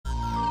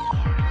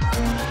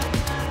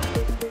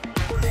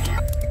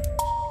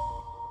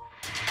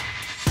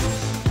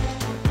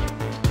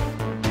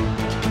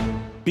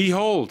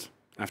Behold,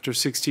 after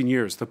 16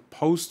 years, the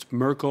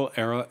post-Merkel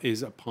era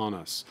is upon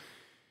us.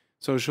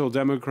 Social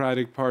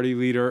Democratic Party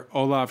leader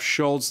Olaf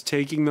Scholz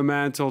taking the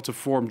mantle to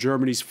form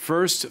Germany's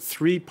first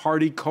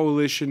three-party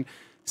coalition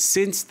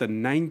since the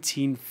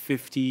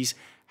 1950s.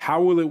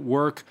 How will it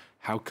work?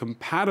 How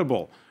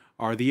compatible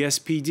are the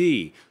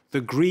SPD,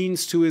 the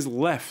Greens to his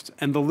left,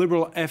 and the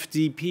liberal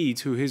FDP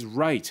to his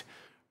right?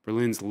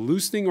 Berlin's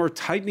loosening or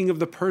tightening of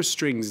the purse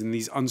strings in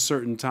these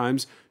uncertain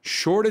times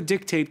sure to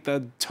dictate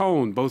the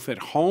tone both at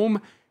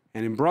home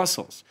and in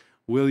Brussels.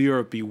 Will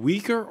Europe be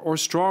weaker or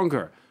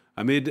stronger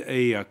amid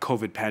a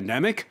COVID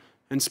pandemic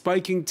and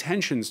spiking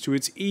tensions to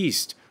its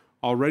east?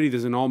 Already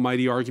there's an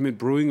almighty argument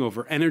brewing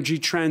over energy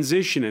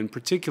transition, in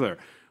particular,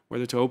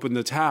 whether to open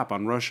the tap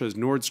on Russia's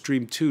Nord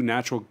Stream 2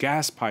 natural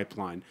gas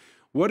pipeline.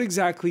 What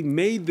exactly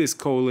made this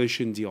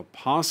coalition deal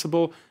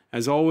possible?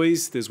 As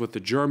always, there's what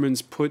the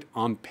Germans put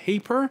on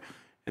paper,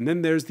 and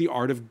then there's the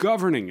art of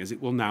governing as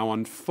it will now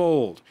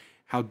unfold.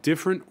 How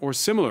different or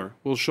similar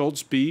will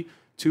Scholz be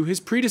to his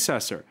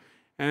predecessor?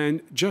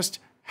 And just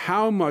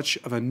how much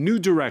of a new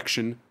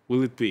direction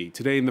will it be?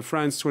 Today in the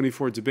France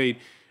 24 debate,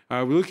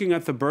 we're looking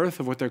at the birth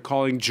of what they're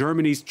calling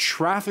Germany's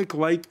traffic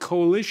light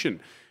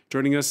coalition.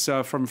 Joining us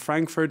from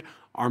Frankfurt,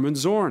 Armin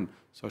Zorn,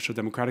 Social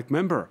Democratic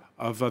member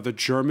of the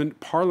German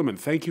Parliament.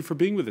 Thank you for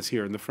being with us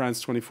here in the France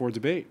 24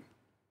 debate.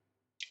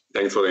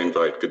 Thanks for the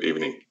invite. Good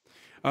evening.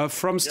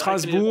 From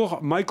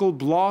Strasbourg, Michael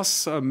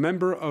Bloss, a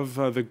member of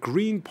the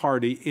Green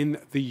Party in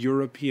the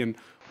European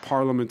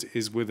Parliament,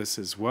 is with us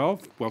as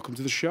well. Welcome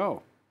to the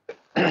show.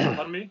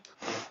 Pardon me?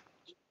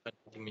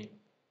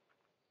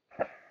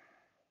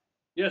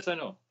 Yes, I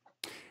know.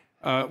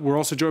 We're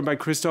also joined by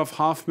Christoph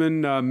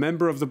Hoffmann,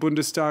 member of the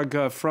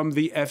Bundestag from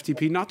the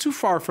FDP, not too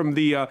far from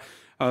the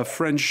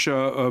French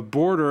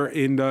border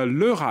in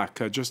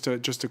Lörrach,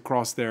 just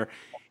across there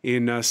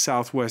in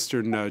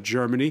southwestern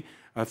Germany.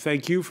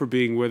 Thank you for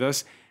being with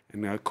us.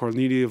 And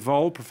Cornelia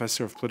Voll,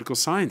 professor of political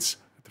science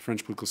at the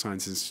French Political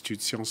Science Institute,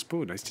 Sciences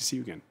Po. Nice to see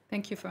you again.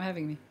 Thank you for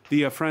having me.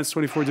 The France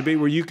 24 debate,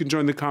 where you can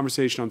join the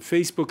conversation on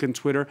Facebook and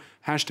Twitter,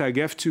 hashtag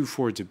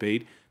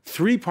F24debate.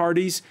 3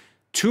 parties,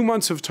 2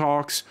 months of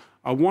talks,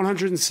 a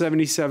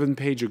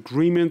 177-page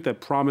agreement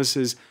that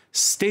promises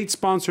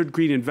state-sponsored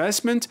green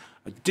investment,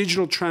 a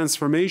digital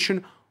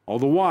transformation, all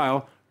the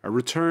while a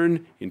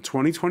return in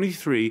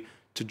 2023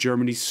 to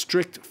Germany's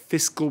strict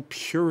fiscal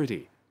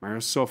purity.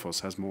 Marius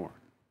Sophos has more.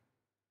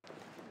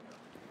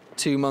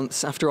 2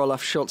 months after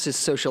Olaf Scholz's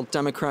Social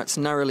Democrats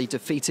narrowly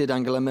defeated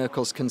Angela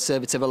Merkel's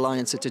Conservative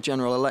alliance at a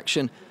general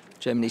election,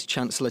 Germany's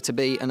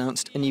Chancellor-to-be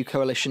announced a new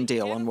coalition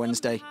deal on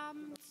Wednesday.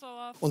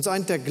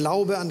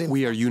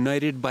 We are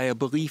united by a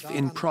belief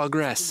in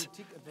progress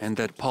and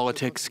that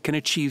politics can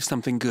achieve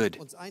something good.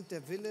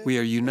 We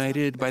are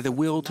united by the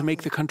will to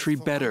make the country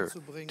better,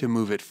 to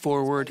move it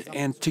forward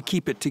and to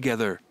keep it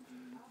together.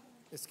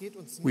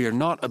 We are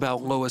not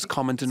about lowest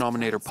common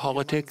denominator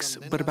politics,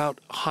 but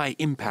about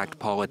high-impact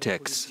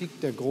politics.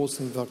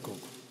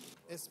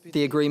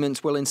 The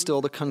agreement will install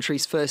the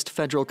country's first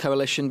federal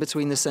coalition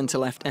between the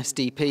centre-left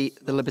SDP,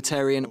 the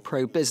libertarian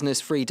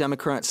pro-business Free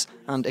Democrats,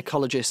 and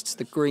ecologists,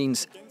 the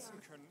Greens.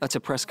 At a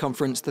press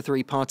conference, the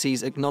 3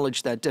 parties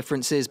acknowledged their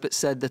differences, but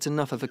said that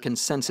enough of a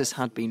consensus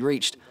had been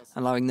reached,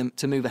 allowing them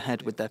to move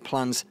ahead with their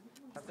plans.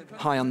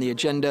 High on the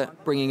agenda,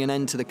 bringing an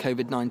end to the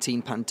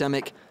COVID-19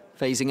 pandemic,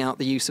 phasing out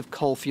the use of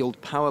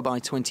coal-fueled power by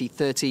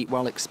 2030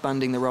 while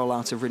expanding the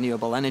rollout of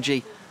renewable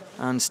energy,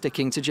 and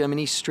sticking to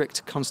Germany's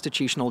strict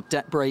constitutional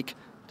debt brake,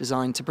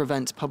 designed to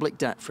prevent public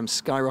debt from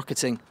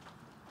skyrocketing.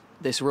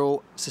 This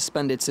rule,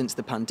 suspended since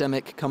the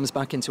pandemic, comes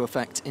back into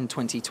effect in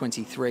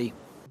 2023.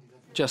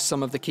 Just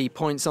some of the key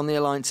points on the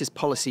alliance's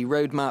policy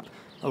roadmap,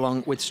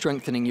 along with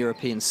strengthening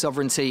European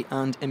sovereignty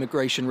and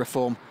immigration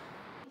reform.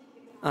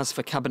 As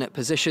for cabinet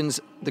positions,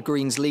 the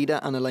Greens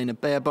leader Annalena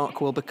Baerbock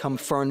will become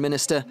foreign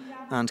minister,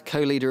 and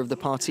co-leader of the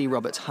party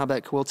Robert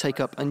Habeck will take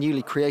up a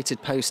newly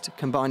created post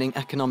combining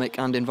economic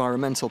and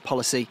environmental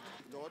policy.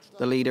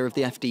 The leader of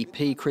the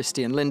FDP,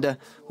 Christian Lindner,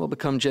 will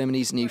become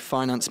Germany's new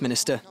finance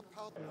minister.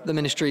 The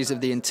ministries of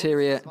the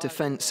Interior,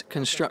 Defence,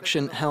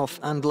 Construction, Health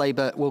and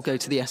Labour will go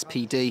to the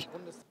SPD.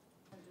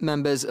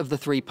 Members of the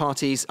 3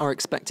 parties are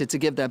expected to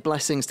give their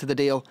blessings to the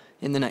deal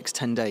in the next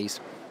 10 days.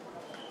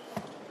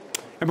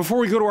 And before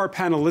we go to our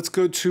panel, let's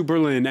go to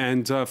Berlin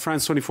and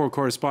France 24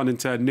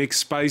 correspondent Nick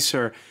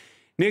Spicer.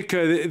 Nick,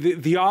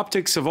 the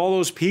optics of all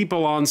those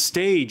people on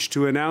stage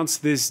to announce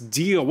this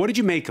deal, what did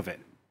you make of it?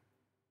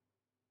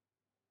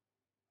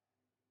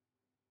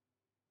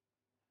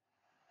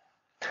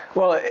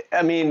 Well,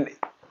 I mean,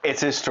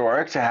 it's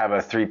historic to have a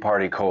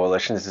 3-party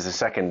coalition. This is the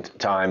second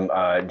time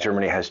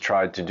Germany has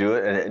tried to do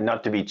it. And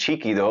not to be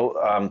cheeky,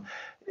 though,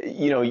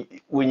 you know,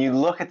 when you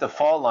look at the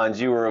fault lines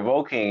you were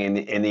evoking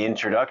in the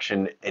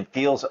introduction, it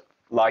feels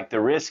like the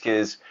risk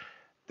is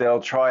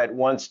they'll try at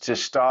once to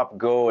stop,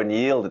 go, and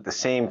yield at the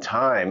same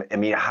time. I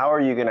mean, how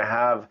are you going to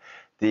have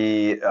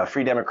the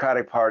Free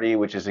Democratic Party,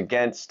 which is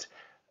against,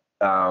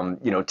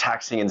 you know,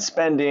 taxing and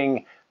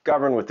spending,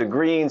 govern with the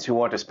Greens, who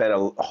want to spend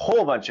a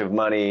whole bunch of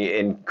money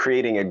in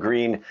creating a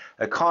green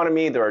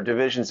economy. There are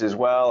divisions as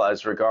well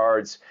as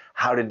regards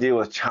how to deal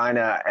with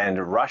China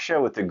and Russia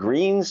with the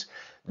Greens,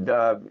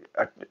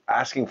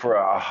 asking for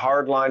a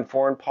hardline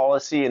foreign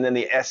policy, and then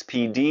the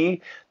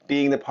SPD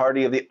being the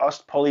party of the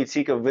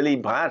Ostpolitik of Willy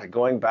Brandt,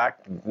 going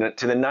back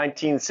to the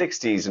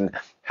 1960s and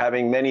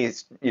having many,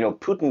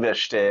 Putin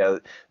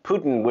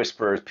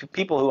whisperers,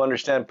 people who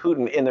understand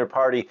Putin in their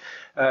party.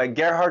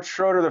 Gerhard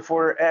Schroeder, the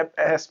former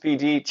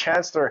SPD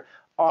chancellor,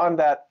 on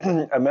that,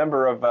 a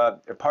member of a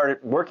party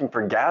working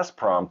for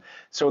Gazprom.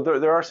 So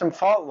there are some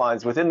fault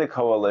lines within the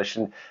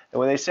coalition. And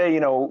when they say,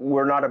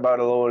 we're not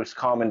about a lowest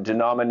common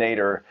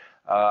denominator,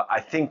 I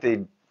think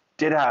they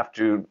did have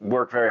to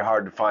work very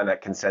hard to find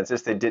that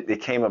consensus. They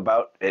came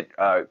about it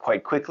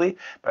quite quickly,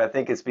 but I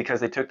think it's because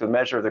they took the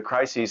measure of the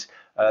crises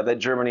that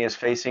Germany is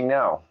facing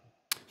now.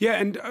 Yeah,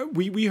 and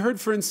we heard,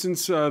 for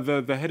instance,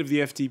 the head of the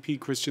FDP,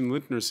 Christian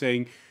Lindner,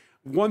 saying,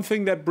 one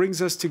thing that brings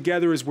us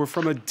together is we're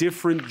from a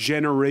different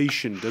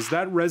generation. Does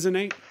that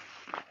resonate?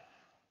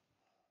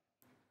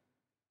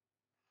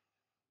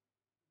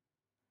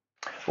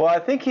 Well, I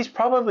think he's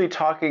probably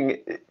talking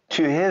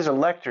to his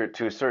electorate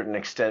to a certain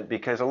extent,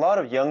 because a lot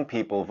of young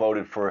people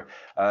voted for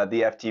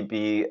the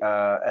FDP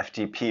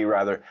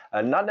rather,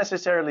 not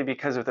necessarily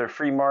because of their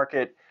free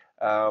market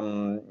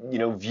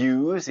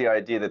views, the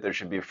idea that there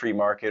should be a free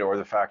market, or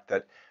the fact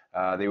that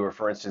they were,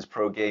 for instance,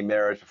 pro-gay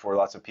marriage before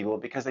lots of people,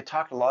 because they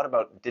talked a lot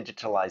about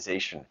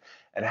digitalization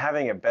and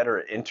having a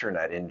better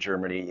internet in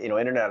Germany.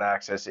 Internet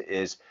access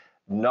is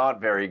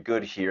not very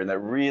good here, and that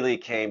really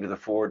came to the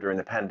fore during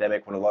the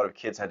pandemic when a lot of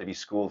kids had to be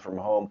schooled from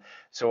home.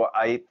 So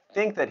I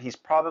think that he's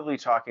probably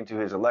talking to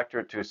his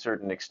electorate to a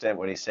certain extent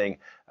when he's saying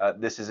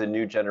this is a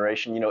new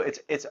generation.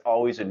 It's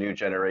always a new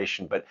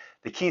generation, but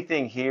the key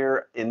thing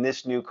here in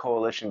this new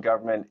coalition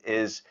government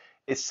is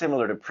it's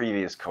similar to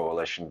previous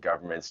coalition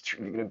governments.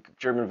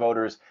 German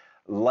voters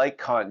like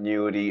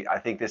continuity. I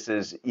think this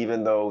is,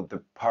 even though the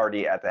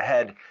party at the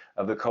head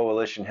of the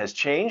coalition has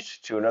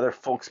changed to another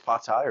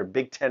Volkspartei, or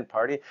Big Tent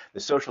party, the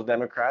Social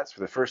Democrats,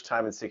 for the first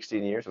time in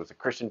 16 years. It was the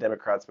Christian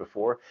Democrats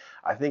before.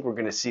 I think we're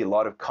going to see a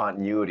lot of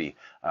continuity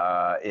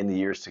in the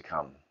years to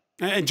come.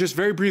 And just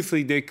very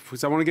briefly, Nick,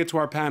 because I want to get to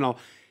our panel,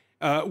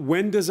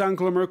 when does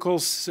Angela Merkel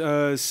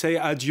say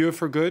adieu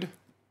for good?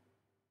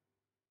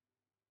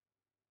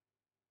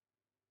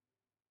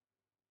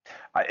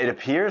 It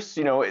appears,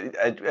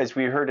 as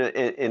we heard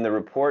in the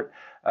report,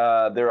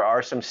 there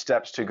are some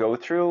steps to go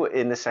through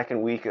in the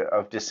second week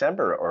of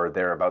December or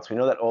thereabouts. We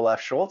know that Olaf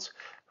Scholz,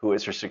 who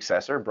is her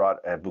successor, brought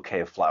a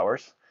bouquet of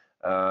flowers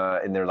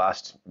in their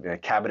last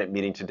cabinet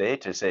meeting today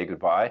to say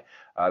goodbye.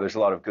 There's a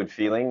lot of good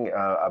feeling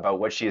about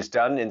what she has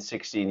done in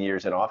 16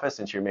 years in office,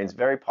 and she remains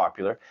very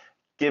popular,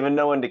 given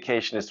no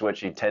indication as to what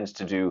she intends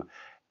to do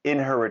in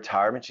her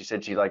retirement. She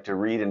said she'd like to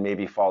read and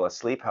maybe fall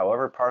asleep.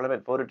 However,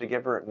 Parliament voted to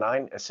give her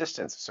 9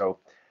 assistants. So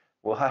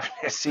we'll have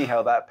to see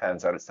how that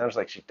pans out. It sounds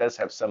like she does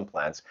have some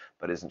plans,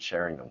 but isn't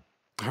sharing them.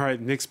 All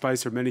right, Nick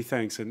Spicer, many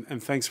thanks.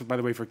 And thanks, by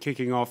the way, for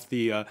kicking off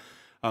the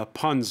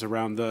puns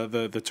around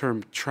the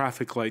term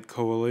traffic light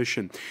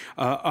coalition.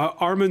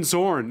 Armin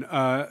Zorn,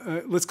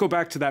 let's go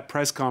back to that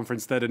press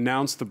conference that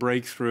announced the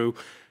breakthrough.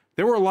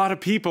 There were a lot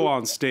of people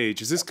on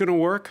stage. Is this going to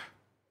work?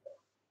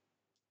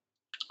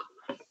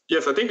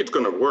 Yes, I think it's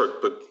going to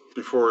work. But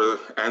before I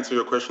answer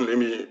your question, let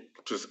me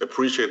just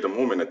appreciate the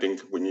moment. I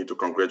think we need to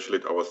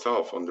congratulate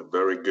ourselves on the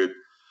very good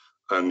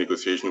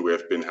negotiation we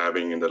have been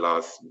having in the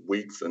last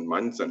weeks and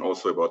months, and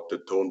also about the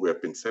tone we have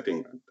been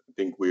setting. I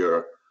think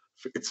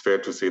it's fair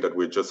to say that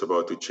we're just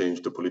about to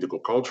change the political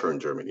culture in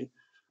Germany.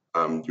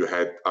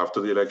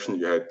 After the election,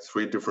 you had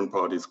 3 different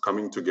parties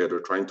coming together,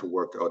 trying to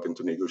work out and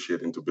to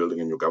negotiate into building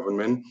a new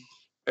government.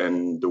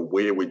 And the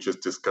way we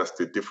just discussed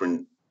the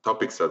different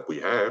topics that we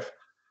have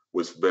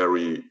was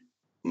very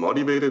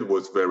motivated,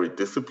 was very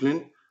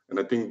disciplined. And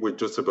I think we're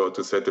just about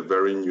to set a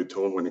very new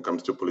tone when it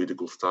comes to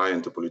political style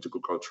and to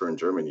political culture in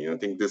Germany. And I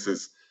think this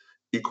is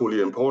equally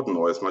important,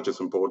 or as much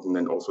as important,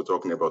 and also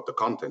talking about the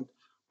content.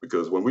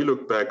 Because when we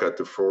look back at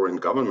the foreign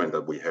government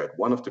that we had,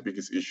 one of the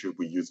biggest issues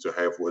we used to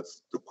have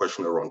was the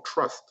question around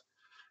trust.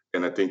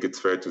 And I think it's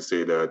fair to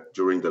say that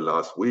during the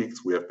last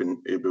weeks, we have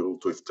been able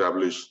to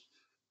establish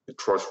a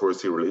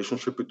trustworthy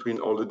relationship between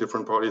all the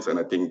different parties. And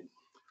I think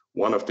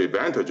one of the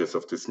advantages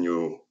of this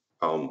new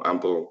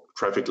ample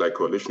traffic light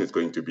coalition is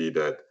going to be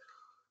that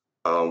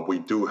we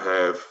do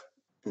have,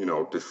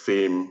 the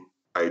same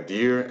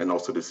idea and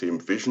also the same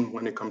vision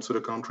when it comes to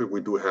the country.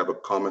 We do have a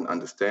common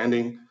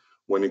understanding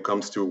when it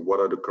comes to what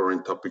are the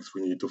current topics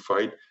we need to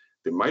fight.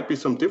 There might be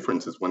some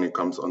differences when it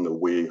comes on the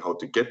way how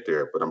to get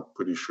there, but I'm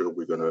pretty sure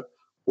we're going to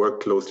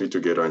work closely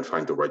together and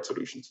find the right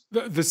solutions.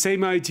 The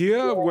same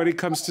idea when it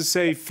comes to,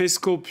 say,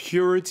 fiscal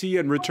purity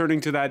and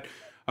returning to that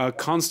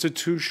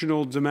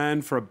constitutional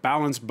demand for a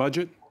balanced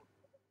budget?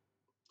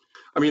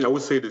 I mean, I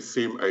would say the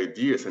same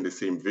ideas and the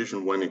same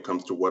vision when it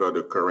comes to what are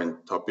the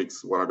current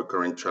topics, what are the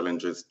current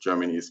challenges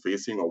Germany is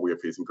facing or we are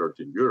facing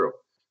currently in Europe.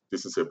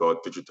 This is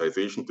about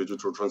digitization,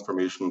 digital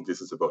transformation. This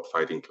is about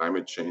fighting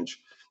climate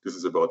change. This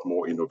is about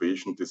more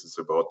innovation. This is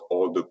about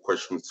all the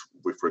questions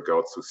with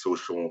regards to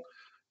social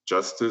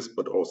justice,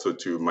 but also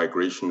to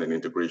migration and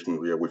integration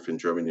we are within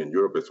Germany and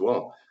Europe as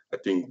well. I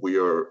think we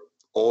are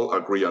all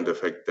agree on the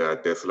fact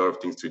that there's a lot of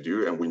things to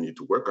do and we need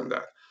to work on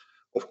that.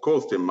 Of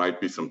course, there might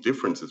be some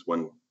differences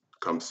when it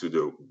comes to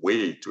the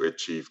way to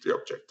achieve the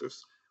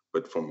objectives.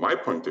 But from my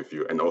point of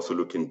view, and also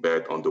looking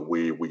back on the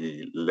way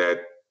we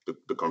led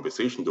the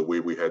conversation, the way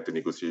we had the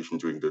negotiation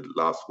during the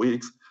last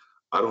weeks,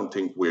 I don't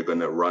think we're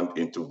going to run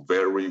into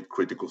very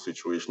critical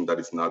situation that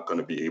is not going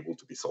to be able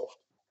to be solved.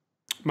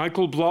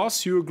 Michael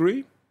Bloss, you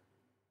agree?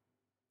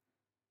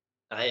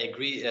 I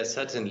agree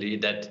certainly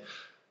that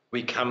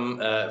we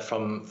come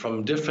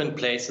from different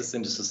places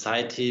in the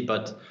society,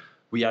 but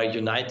we are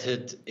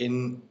united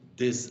in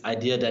this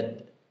idea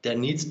that there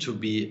needs to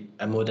be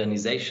a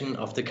modernization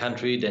of the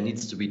country, there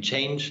needs to be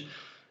change.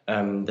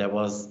 There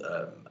was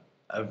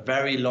a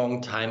very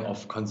long time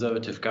of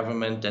conservative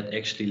government that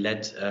actually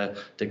led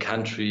the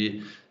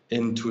country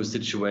into a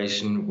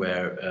situation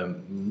where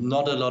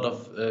not a lot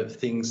of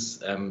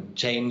things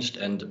changed,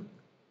 and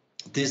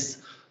this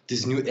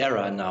new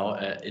era now,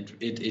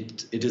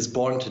 it is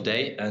born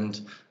today,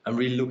 and I'm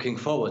really looking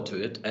forward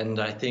to it. And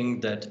I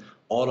think that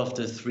all of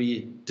the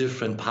three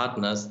different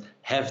partners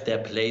have their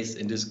place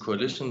in this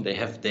coalition. They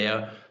have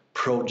their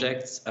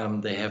projects,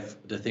 they have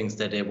the things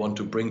that they want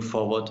to bring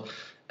forward,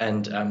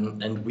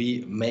 and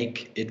we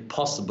make it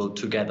possible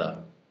together.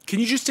 Can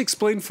you just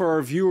explain for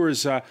our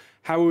viewers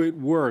how it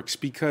works?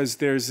 Because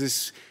there's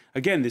this,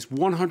 again, this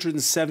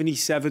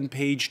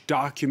 177-page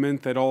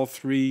document that all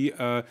three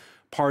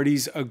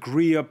parties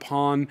agree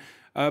upon,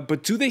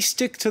 but do they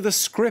stick to the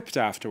script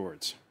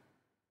afterwards?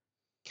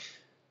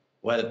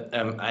 Well,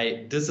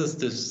 this is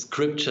the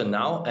scripture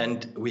now,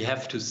 and we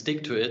have to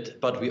stick to it.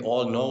 But we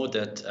all know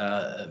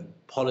that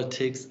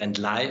politics and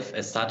life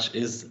as such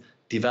is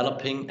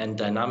developing and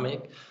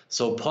dynamic.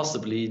 So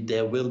possibly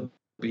there will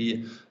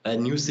be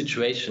new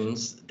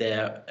situations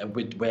there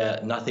where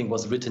nothing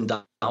was written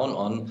down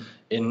on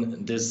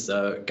in this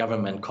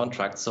government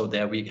contract. So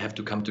there we have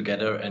to come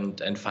together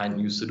and find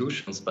new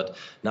solutions. But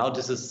now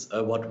this is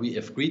what we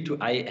have agreed to.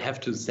 I have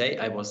to say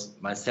I was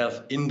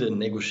myself in the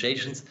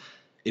negotiations.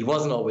 It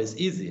wasn't always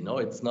easy. No,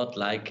 it's not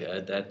like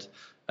that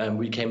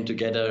we came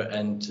together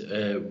and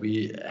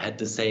we had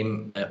the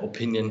same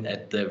opinion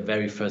at the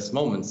very first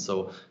moment.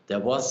 So there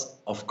was,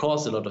 of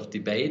course, a lot of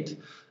debate,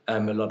 a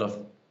lot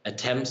of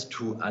attempts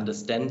to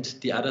understand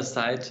the other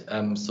side.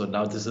 So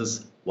now this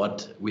is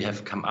what we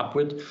have come up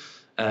with.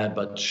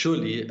 But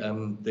surely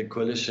the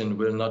coalition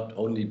will not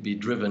only be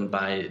driven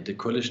by the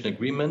coalition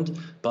agreement,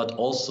 but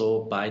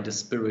also by the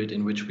spirit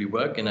in which we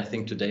work. And I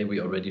think today we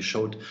already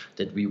showed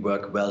that we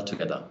work well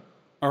together.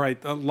 All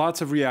right,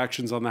 lots of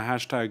reactions on the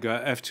hashtag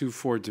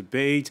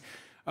F24debate.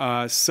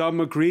 Some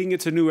agreeing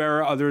it's a new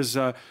era, others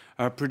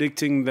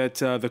predicting that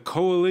the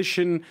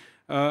coalition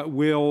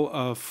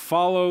will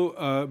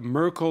follow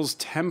Merkel's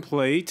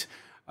template.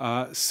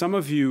 Some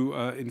of you,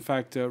 in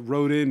fact,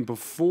 wrote in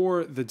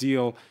before the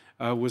deal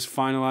was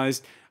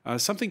finalized.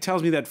 Something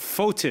tells me that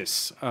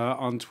Fotis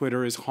on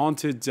Twitter is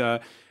haunted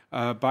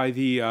by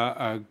the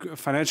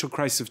financial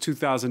crisis of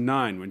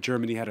 2009, when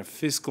Germany had a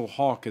fiscal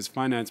hawk as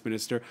finance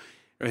minister.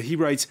 He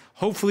writes,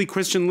 hopefully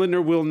Christian Lindner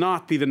will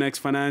not be the next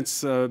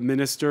finance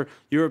minister.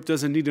 Europe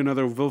doesn't need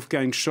another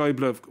Wolfgang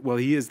Schäuble. Well,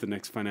 he is the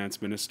next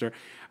finance minister.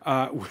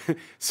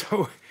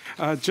 So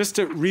just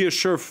to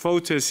reassure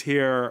Fotis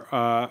here,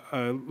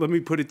 let me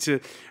put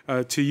it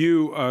to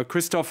you,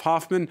 Christoph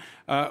Hoffmann,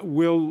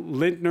 will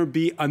Lindner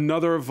be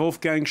another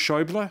Wolfgang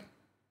Schäuble?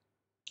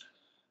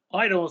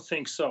 I don't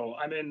think so.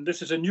 I mean,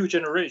 this is a new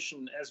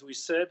generation, as we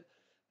said,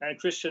 and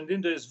Christian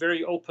Lindner is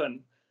very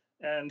open.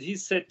 And he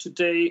said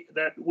today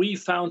that we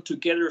found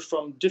together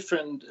from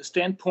different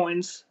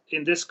standpoints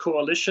in this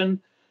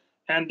coalition,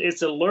 and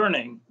it's a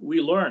learning.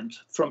 We learned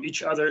from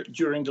each other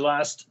during the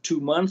last 2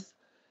 months.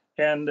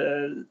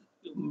 And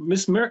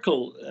Miss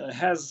Merkel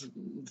has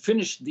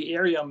finished the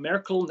area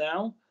Merkel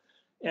now,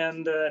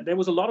 and there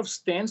was a lot of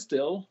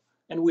standstill,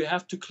 and we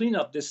have to clean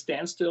up this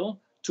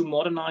standstill to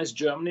modernize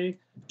Germany,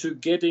 to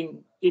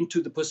getting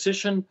into the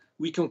position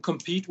we can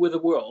compete with the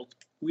world.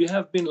 We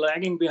have been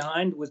lagging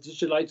behind with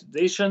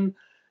digitalization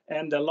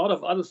and a lot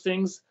of other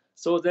things.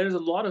 So there's a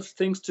lot of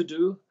things to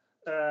do.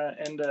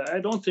 And I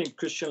don't think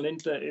Christian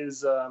Lindner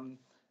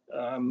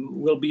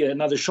will be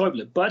another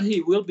Schäuble, but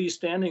he will be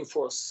standing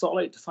for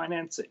solid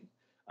financing.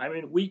 I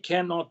mean, we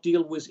cannot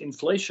deal with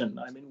inflation.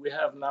 I mean, we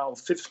have now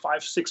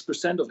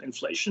 5-6% of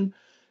inflation.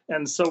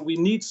 And so we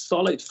need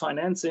solid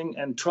financing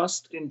and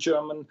trust in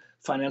German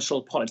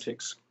financial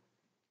politics.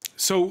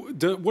 So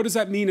what does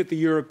that mean at the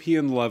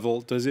European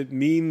level? Does it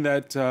mean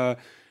that,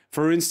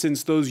 for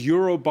instance, those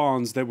Euro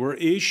bonds that were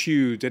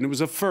issued, and it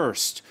was a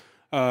first,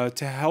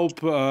 to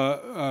help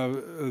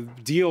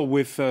deal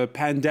with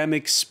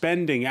pandemic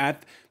spending,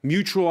 at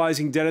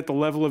mutualizing debt at the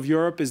level of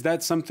Europe, is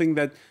that something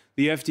that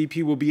the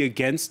FDP will be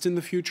against in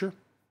the future?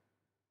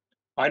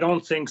 I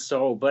don't think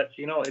so, but,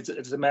 you know,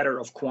 it's a matter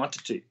of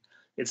quantity.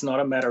 It's not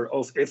a matter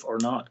of if or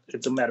not,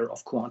 it's a matter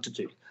of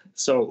quantity.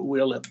 So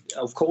we'll,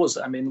 of course,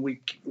 I mean, we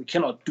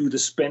cannot do the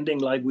spending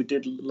like we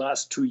did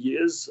last 2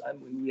 years. I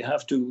mean, we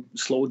have to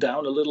slow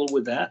down a little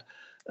with that.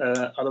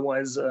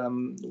 Otherwise,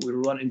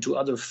 we'll run into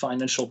other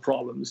financial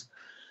problems.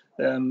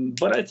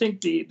 But I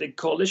think the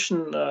coalition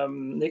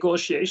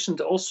negotiations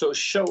also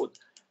showed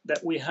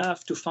that we have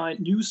to find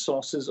new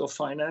sources of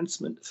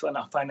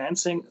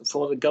financing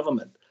for the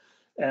government.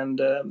 And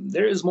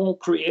there is more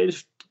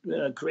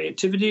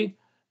creativity,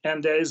 and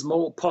there is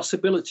more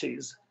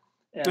possibilities.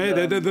 And,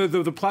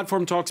 the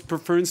platform talks,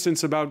 for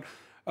instance, about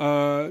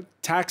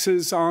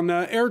taxes on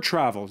air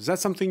travel. Is that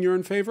something you're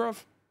in favor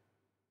of?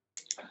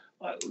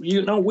 You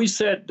know, we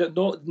said that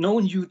no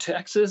new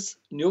taxes,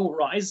 no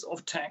rise of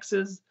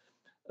taxes,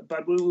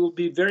 but we will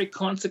be very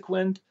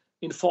consequent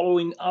in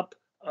following up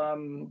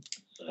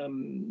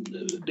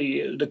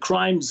the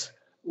crimes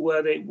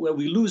where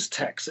we lose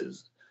taxes.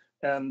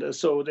 And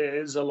so there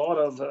is a lot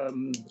of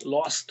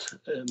lost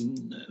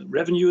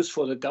revenues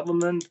for the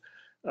government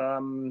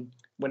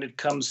when it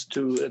comes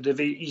to the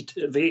VAT,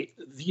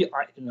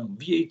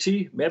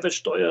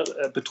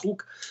 Mehrwertsteuerbetrug.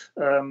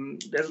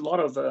 There's a lot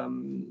of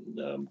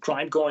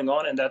crime going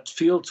on in that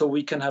field, so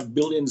we can have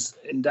billions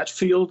in that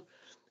field.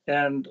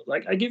 And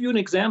like I give you an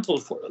example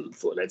for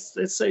let's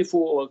say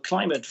for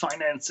climate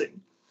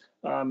financing.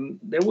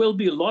 There will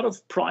be a lot of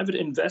private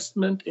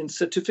investment in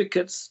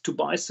certificates to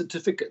buy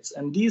certificates,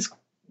 and these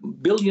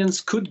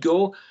billions could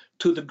go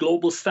to the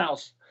global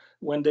south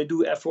when they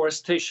do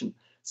afforestation.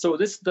 So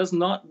this does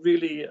not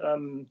really,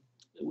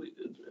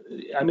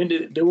 I mean,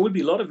 there will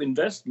be a lot of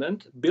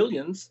investment,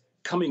 billions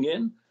coming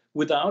in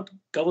without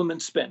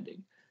government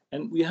spending.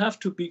 And we have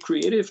to be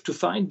creative to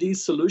find these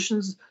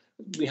solutions.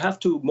 We have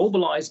to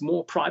mobilize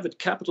more private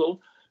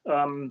capital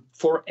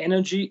for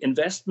energy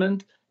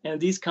investment and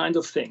these kinds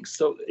of things.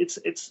 So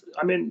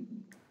I mean,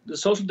 the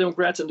Social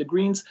Democrats and the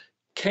Greens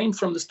came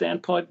from the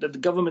standpoint that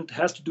the government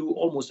has to do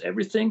almost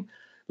everything.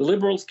 The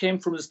Liberals came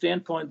from the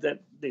standpoint that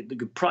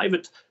the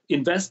private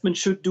investment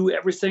should do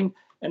everything.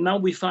 And now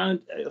we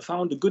found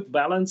a good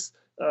balance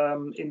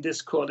in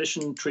this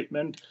coalition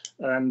treatment.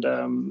 And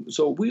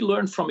so we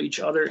learn from each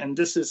other, and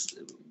this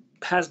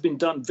has been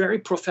done very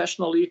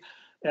professionally,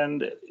 and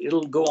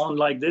it'll go on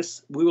like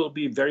this. We will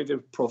be very,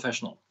 very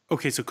professional.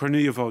 Okay, so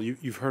Cornelia Vol,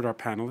 you've heard our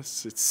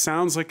panelists. It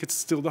sounds like it's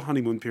still the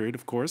honeymoon period,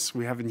 of course.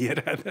 We haven't yet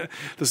had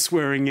the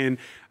swearing in.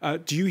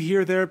 Do you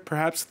hear there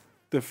perhaps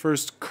the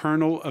first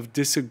kernel of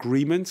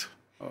disagreement?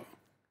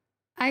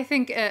 I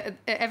think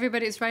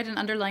everybody is right in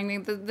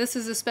underlining that this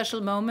is a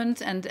special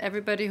moment, and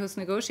everybody who's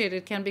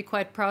negotiated can be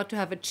quite proud to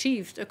have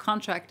achieved a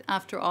contract.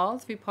 After all,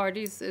 3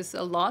 parties is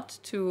a lot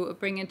to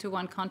bring into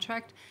one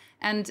contract,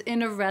 and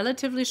in a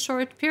relatively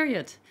short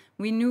period.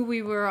 We knew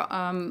we were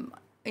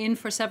in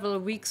for several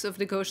weeks of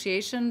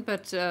negotiation,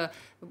 but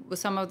with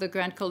some of the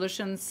grand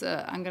coalitions,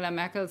 Angela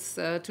Merkel's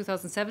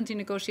 2017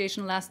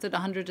 negotiation lasted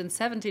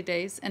 170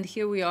 days, and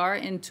here we are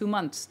in 2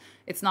 months.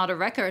 It's not a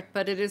record,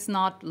 but it is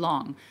not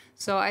long.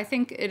 So I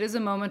think it is a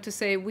moment to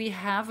say we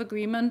have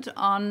agreement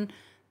on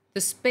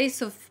the space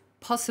of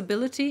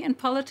possibility in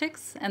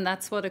politics, and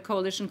that's what a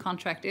coalition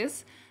contract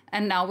is.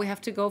 And now we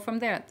have to go from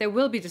there. There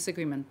will be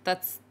disagreement.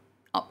 That's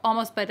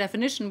almost by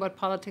definition what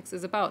politics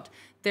is about.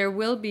 There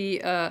will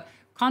be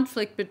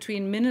conflict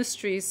between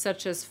ministries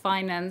such as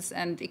finance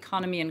and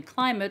economy and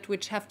climate,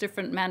 which have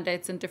different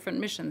mandates and different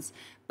missions.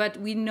 But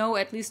we know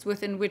at least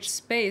within which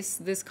space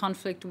this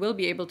conflict will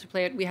be able to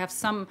play it. We have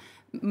some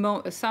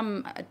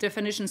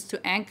definitions to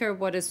anchor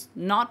what is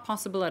not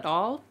possible at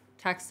all.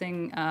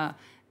 Taxing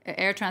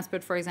air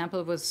transport, for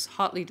example, was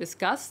hotly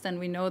discussed, and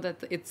we know that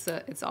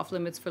it's off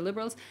limits for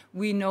Liberals.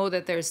 We know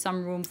that there's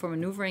some room for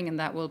maneuvering, and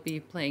that will be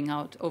playing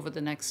out over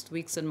the next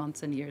weeks and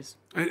months and years.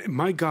 And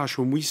my gosh,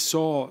 when we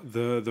saw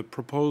the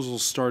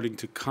proposals starting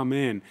to come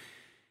in,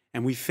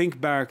 and we think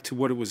back to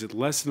what it was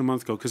less than a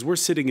month ago, because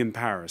we're sitting in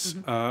Paris,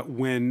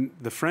 when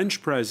the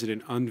French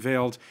president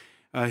unveiled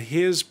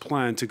his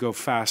plan to go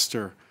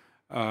faster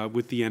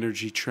with the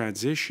energy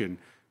transition,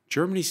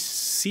 Germany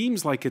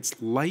seems like it's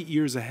light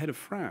years ahead of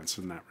France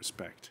in that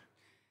respect.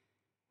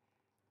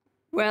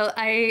 Well,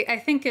 I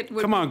think it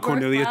would. Come on,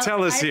 Cornelia,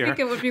 tell us here. I think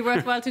it would be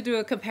worthwhile to do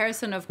a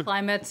comparison of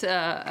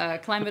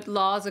climate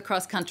laws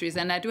across countries,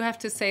 and I do have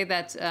to say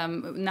that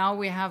now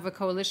we have a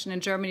coalition in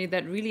Germany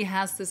that really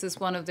has this as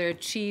one of their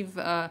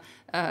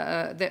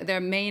their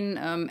main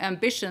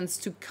ambitions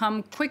to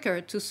come quicker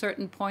to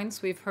certain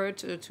points. We've heard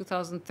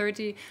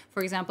 2030,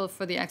 for example,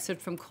 for the exit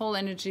from coal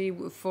energy,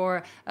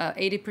 for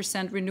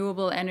 80%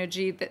 renewable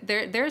energy.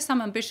 There are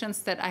some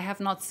ambitions that I have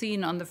not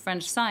seen on the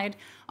French side,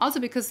 also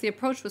because the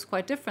approach was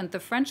quite different. The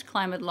French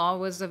climate law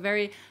was a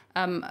very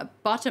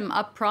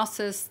bottom-up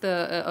process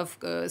of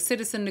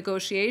citizen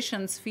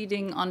negotiations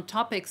feeding on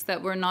topics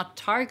that were not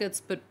targets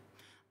but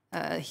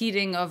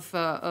heating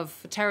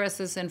of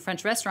terraces in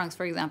French restaurants,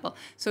 for example.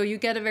 So you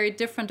get a very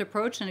different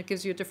approach, and it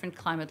gives you a different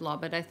climate law.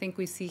 But I think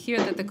we see here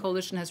that the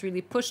coalition has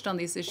really pushed on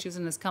these issues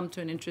and has come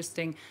to an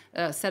interesting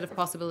set of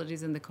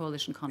possibilities in the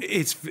coalition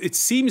context. It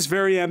seems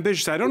very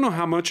ambitious. I don't know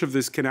how much of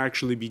this can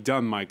actually be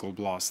done, Michael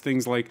Bloss.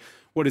 Things like,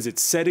 what is it,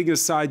 setting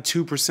aside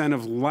 2%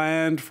 of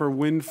land for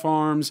wind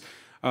farms,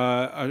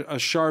 a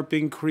sharp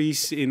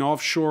increase in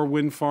offshore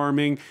wind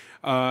farming,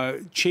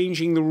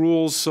 changing the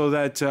rules so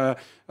that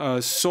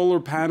solar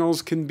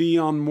panels can be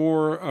on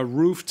more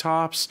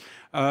rooftops.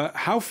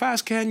 How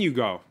fast can you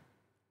go?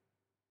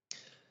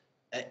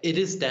 It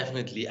is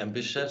definitely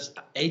ambitious.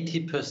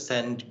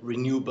 80%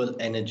 renewable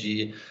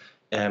energy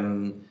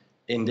in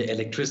the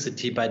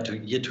electricity by the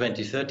year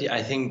 2030.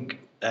 I think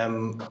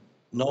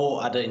no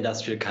other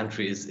industrial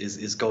country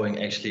is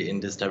going actually in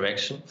this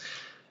direction.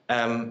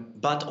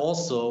 But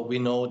also we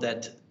know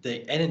that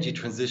the energy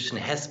transition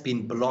has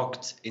been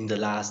blocked in the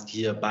last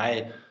year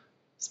by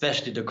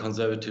especially the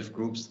conservative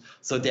groups.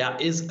 So there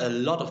is a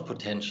lot of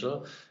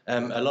potential.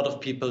 A lot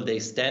of people, they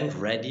stand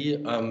ready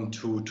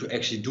to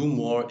actually do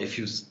more. If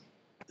you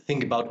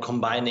think about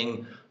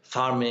combining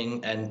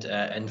farming and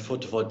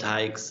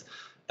photovoltaics,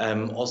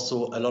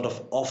 also a lot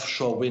of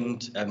offshore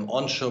wind,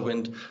 onshore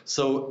wind.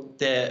 So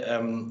there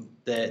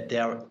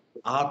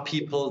are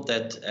people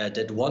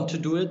that want to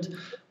do it.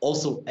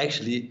 Also,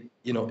 actually,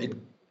 you know,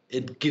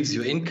 it gives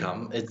you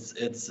income.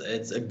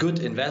 It's a good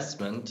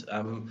investment,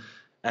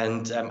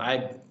 and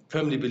I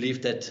firmly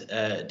believe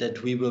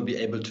that we will be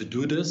able to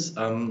do this.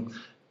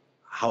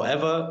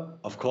 However,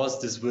 of course,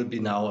 this will be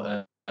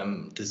now.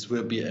 This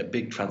will be a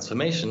big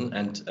transformation,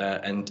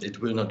 and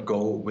it will not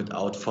go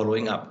without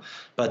following up.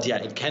 But yeah,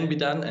 it can be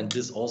done, and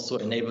this also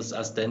enables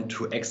us then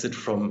to exit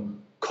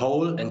from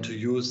coal and to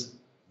use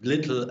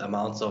little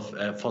amounts of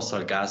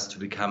fossil gas to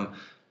become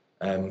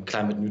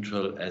climate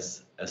neutral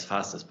as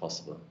fast as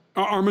possible.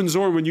 Armin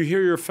Zorn, when you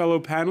hear your fellow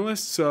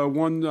panelists,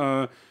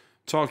 one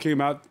talking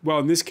about, well,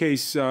 in this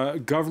case,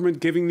 government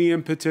giving the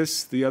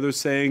impetus, the other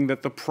saying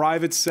that the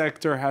private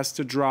sector has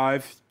to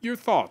drive, your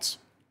thoughts?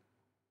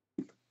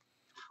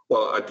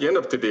 Well, at the end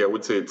of the day, I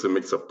would say it's a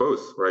mix of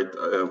both, right?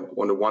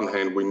 On the one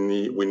hand, we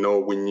know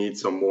we need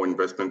some more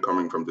investment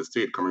coming from the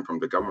state, coming from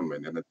the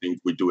government. And I think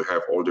we do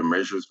have all the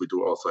measures. We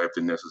do also have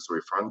the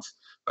necessary funds,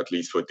 at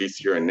least for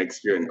this year and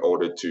next year, in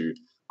order to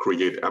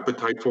create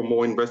appetite for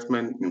more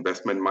investment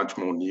much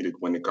more needed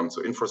when it comes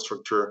to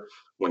infrastructure,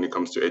 when it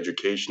comes to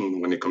education,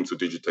 when it comes to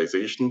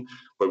digitization.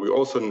 But we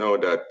also know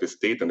that the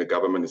state and the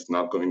government is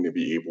not going to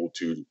be able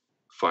to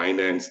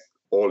finance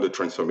all the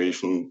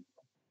transformation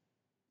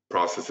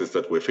processes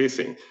that we're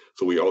facing.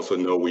 So we also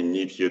know we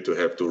need here to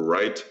have the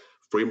right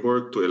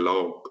framework to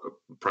allow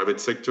private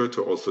sector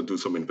to also do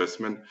some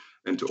investment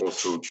and to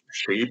also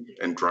shape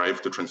and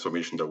drive the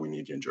transformation that we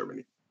need here in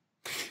Germany.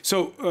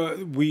 So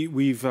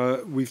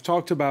we've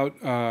talked about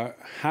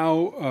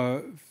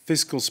how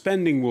fiscal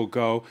spending will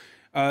go.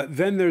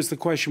 Then there's the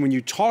question, when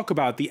you talk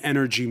about the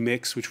energy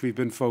mix, which we've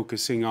been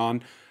focusing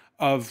on,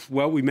 of,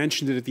 well, we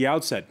mentioned it at the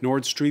outset,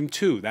 Nord Stream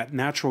 2, that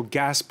natural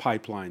gas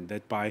pipeline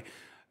that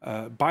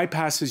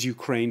bypasses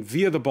Ukraine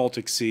via the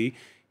Baltic Sea,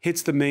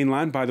 hits the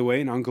mainland, by the way,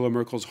 in Angela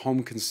Merkel's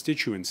home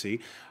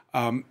constituency.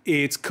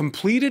 It's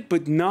completed,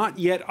 but not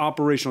yet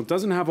operational. It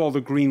doesn't have all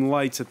the green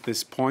lights at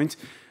this point.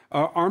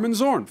 Armin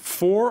Zorn,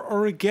 for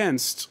or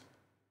against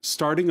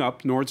starting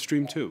up Nord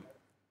Stream 2?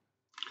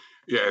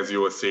 Yeah, as you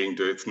were saying,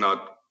 it's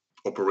not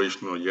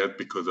operational yet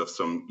because of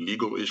some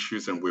legal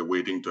issues, and we're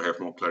waiting to have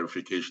more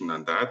clarification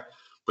on that.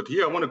 But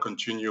here I want to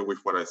continue with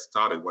what I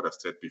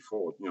said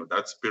before. You know,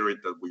 that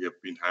spirit that we have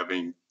been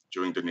having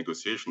during the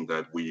negotiation,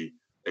 that we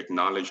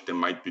acknowledge there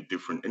might be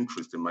different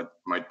interests, there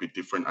might be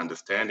different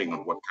understanding on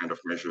what kind of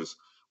measures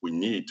we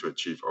need to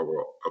achieve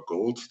our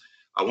goals.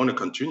 I want to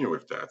continue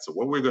with that. So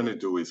what we're going to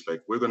do is,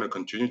 like, we're going to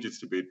continue this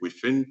debate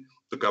within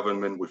the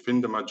government,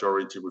 within the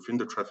majority, within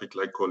the traffic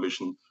light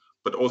coalition.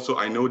 But also,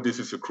 I know this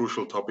is a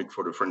crucial topic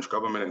for the French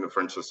government and the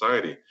French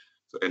society.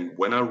 And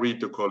when I read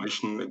the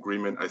coalition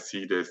agreement, I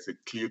see there's a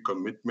clear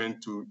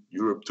commitment to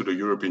Europe, to the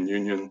European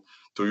Union,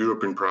 to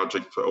European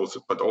projects,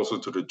 but also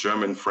to the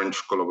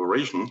German-French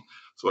collaboration.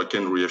 So I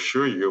can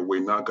reassure you, we're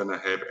not going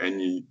to have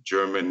any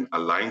German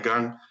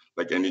Alleingang,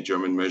 like any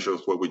German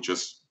measures where we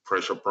just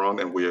pressure upon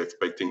and we're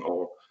expecting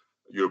all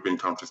European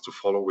countries to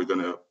follow. We're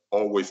going to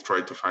always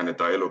try to find a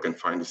dialogue and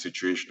find a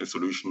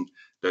solution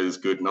that is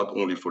good, not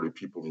only for the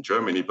people in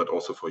Germany, but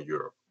also for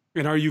Europe.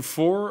 And are you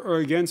for or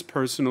against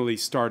personally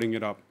starting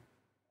it up?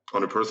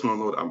 On a personal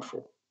note, I'm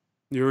for.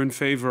 You're in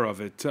favor of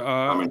it.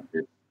 I'm in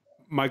favor.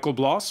 Michael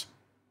Bloss?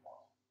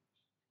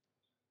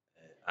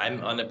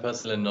 I'm on a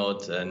personal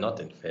note,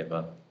 not in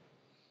favor.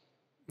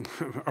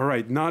 All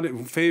right, not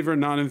in favor,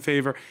 not in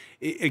favor.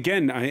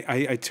 Again,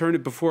 I turn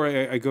it before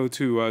I go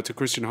to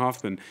Christian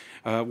Hoffmann.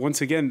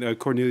 Once again,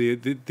 Cornelia,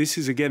 this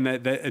is again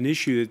an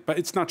issue, but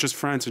it's not just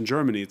France and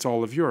Germany, it's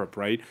all of Europe,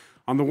 right?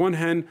 On the one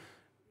hand,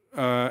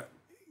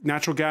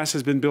 natural gas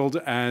has been billed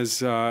as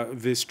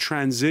this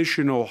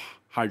transitional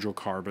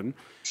hydrocarbon.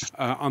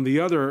 On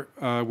the other,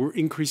 we're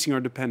increasing our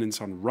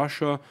dependence on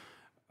Russia.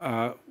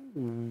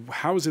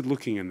 how is it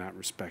looking in that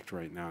respect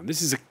right now? And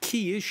this is a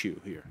key issue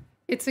here.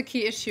 It's a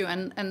key issue,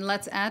 and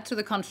let's add to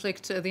the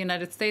conflict the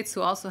United States,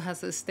 who also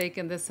has a stake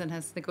in this and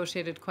has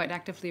negotiated quite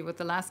actively with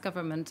the last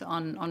government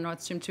on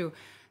Nord Stream 2.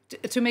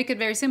 To make it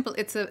very simple,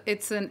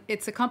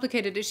 it's a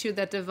complicated issue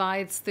that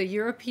divides the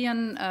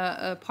European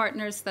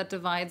partners, that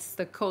divides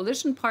the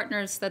coalition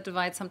partners, that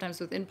divides sometimes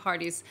within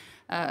parties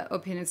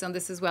opinions on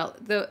this as well.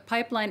 The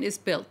pipeline is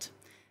built.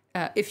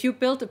 If you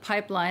build a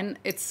pipeline,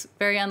 it's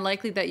very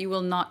unlikely that you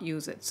will not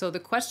use it. So the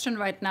question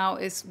right now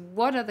is,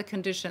 what are the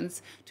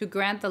conditions to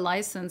grant the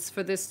license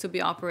for this to be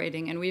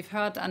operating? And we've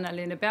heard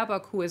Annalena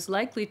Baerbock, who is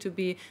likely to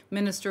be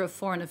Minister of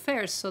Foreign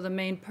Affairs, so the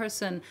main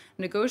person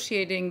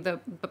negotiating the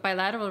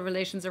bilateral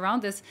relations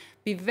around this,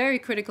 be very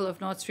critical of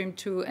Nord Stream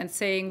 2 and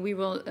saying we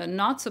will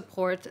not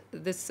support,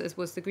 this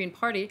was the Green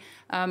Party,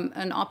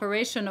 an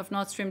operation of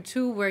Nord Stream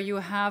 2 where you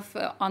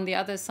have on the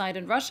other side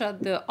in Russia,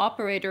 the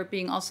operator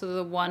being also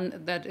the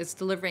one that is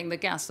delivering the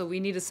gas. So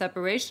we need a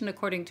separation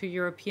according to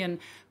European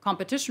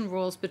competition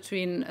rules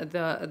between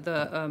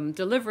the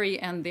delivery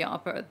and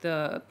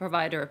the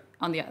provider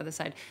on the other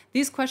side.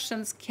 These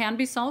questions can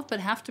be solved,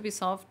 but have to be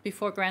solved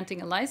before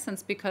granting a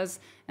license because,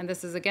 and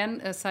this is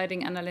again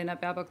citing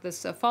Annalena Baerbock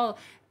this fall,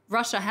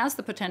 Russia has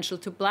the potential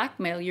to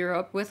blackmail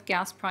Europe with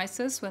gas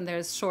prices when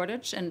there's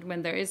shortage and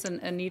when there is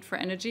a need for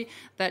energy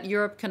that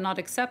Europe cannot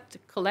accept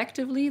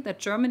collectively, that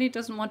Germany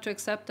doesn't want to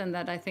accept, and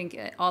that I think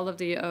all of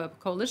the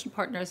coalition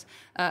partners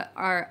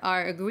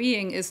are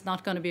agreeing is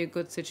not going to be a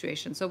good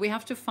situation. So we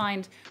have to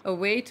find a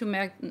way to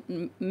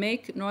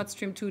make Nord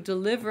Stream 2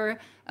 deliver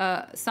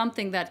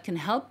something that can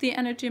help the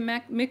energy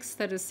mix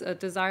that is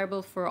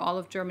desirable for all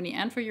of Germany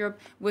and for Europe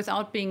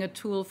without being a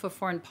tool for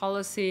foreign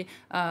policy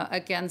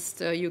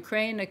against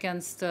Ukraine,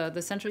 against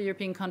the Central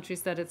European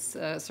countries that it's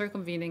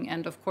circumvening,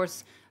 and of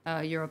course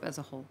Europe as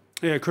a whole.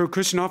 Yeah,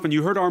 Christian Hoffmann,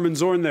 you heard Armin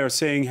Zorn there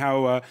saying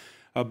how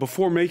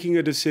before making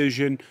a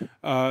decision,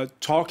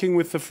 talking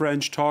with the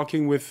French,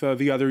 talking with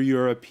the other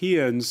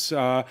Europeans,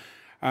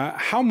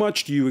 how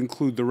much do you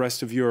include the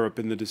rest of Europe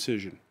in the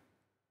decision?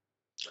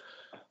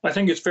 I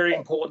think it's very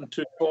important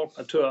to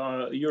talk to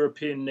our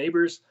European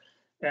neighbors.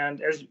 And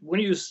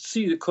when you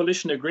see the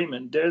coalition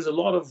agreement, there's a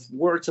lot of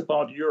words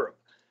about Europe.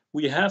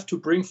 We have to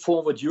bring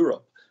forward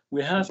Europe.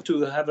 We have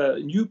to have a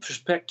new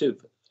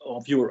perspective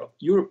of Europe.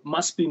 Europe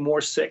must be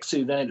more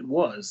sexy than it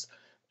was.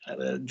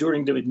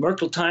 During the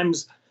Merkel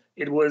times,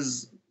 it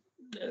was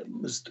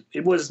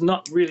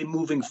not really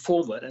moving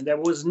forward, and there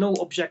was no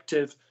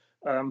objective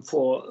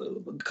for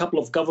a couple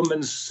of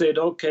governments said,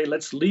 okay,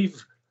 let's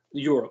leave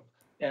Europe.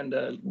 And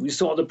we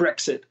saw the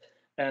Brexit,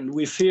 and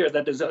we fear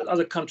that there's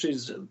other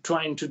countries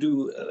trying to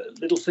do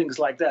little things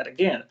like that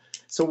again.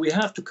 So we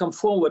have to come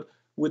forward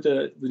with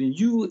a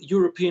new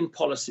European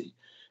policy.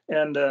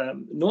 And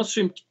Nord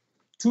Stream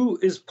 2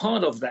 is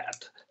part of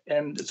that.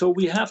 And so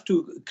we have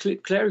to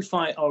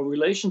clarify our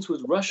relations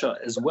with Russia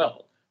as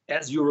well,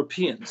 as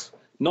Europeans,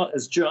 not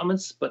as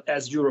Germans, but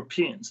as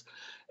Europeans.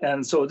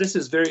 And so this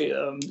is very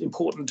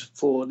important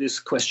for this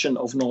question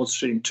of Nord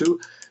Stream 2.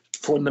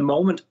 For the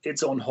moment,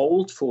 it's on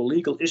hold for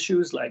legal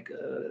issues, like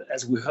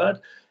as we heard.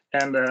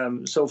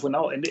 And so for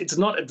now, and it's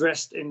not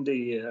addressed in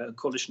the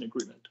coalition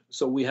agreement.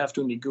 So we have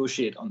to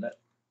negotiate on that.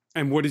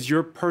 And what is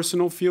your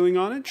personal feeling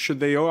on it? Should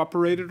they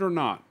operate it or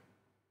not?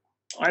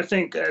 I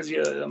think, as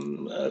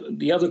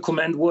the other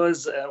comment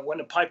was, when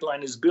a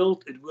pipeline is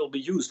built, it will be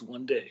used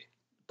one day.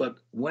 But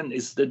when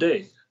is the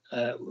day?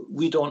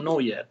 We don't know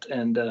yet.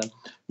 And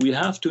we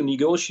have to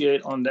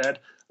negotiate on that.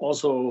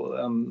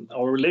 Also,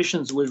 our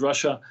relations with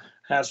Russia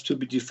has to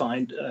be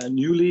defined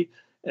newly.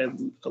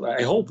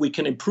 I hope we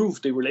can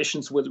improve the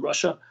relations with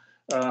Russia.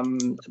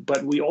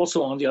 But we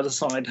also, on the other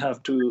side,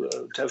 have to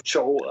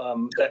show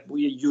that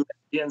we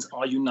Europeans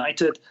are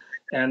united.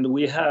 And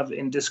we have,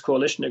 in this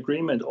coalition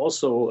agreement,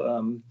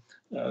 also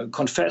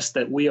confessed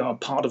that we are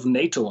part of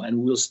NATO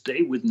and will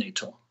stay with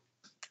NATO.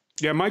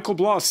 Yeah, Michael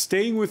Bloss,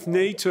 staying with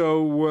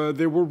NATO,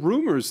 there were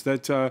rumors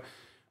that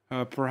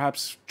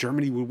perhaps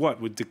Germany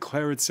would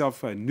declare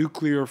itself a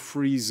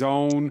nuclear-free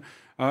zone.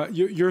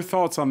 Your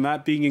thoughts on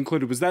that being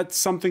included? Was that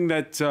something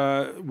that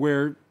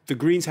where the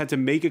Greens had to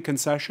make a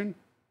concession?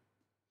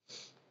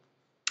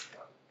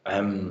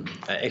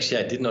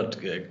 Actually, I did not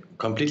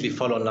completely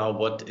follow now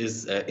what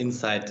is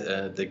inside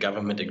the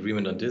government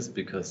agreement on this,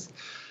 because,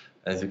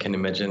 as you can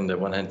imagine, the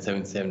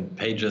 177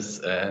 pages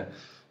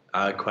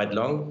are quite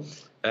long.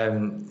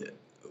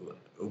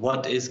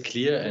 What is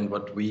clear and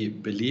what we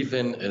believe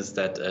in is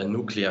that a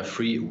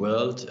nuclear-free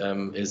world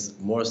is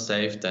more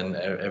safe than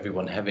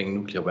everyone having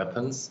nuclear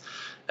weapons.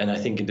 And I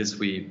think in this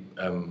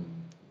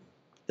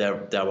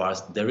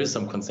there is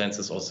some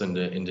consensus also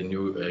in the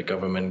new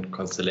government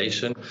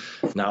constellation.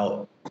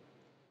 Now,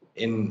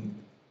 in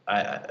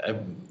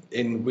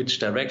which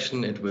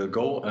direction it will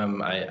go,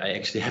 I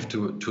actually have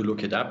to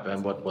look it up.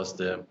 And what was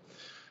the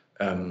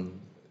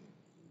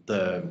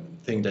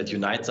thing that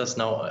unites us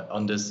now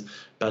on this?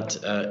 But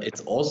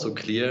it's also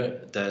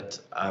clear that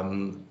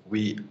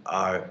we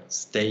are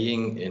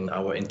staying in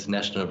our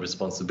international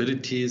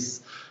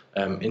responsibilities.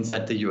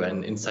 inside the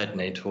UN, inside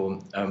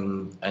NATO,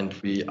 and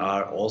we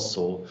are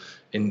also,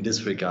 in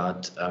this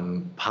regard,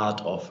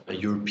 part of a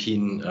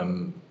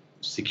European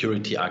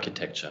security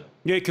architecture.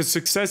 Yeah, because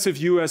successive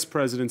U.S.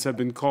 presidents have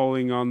been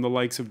calling on the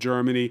likes of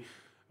Germany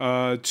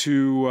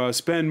to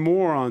spend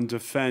more on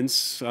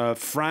defense.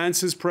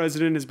 France's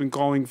president has been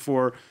calling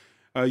for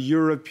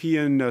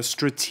European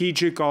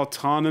strategic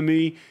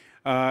autonomy.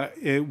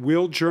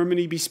 Will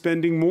Germany be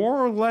spending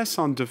more or less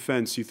on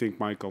defense, you think,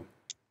 Michael?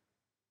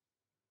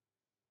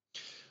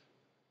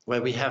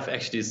 Well, we have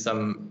actually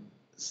some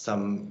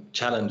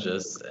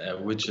challenges,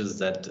 which is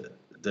that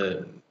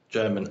the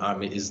German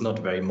army is not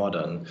very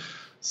modern.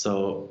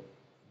 So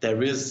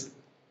there is,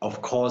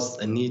 of course,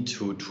 a need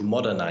to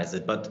modernize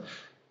it, but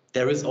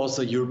there is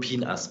also a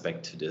European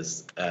aspect to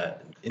this.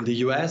 In the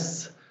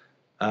US,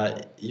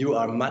 you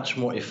are much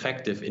more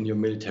effective in your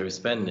military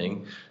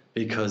spending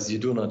because you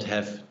do not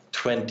have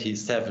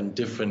 27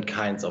 different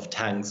kinds of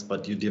tanks,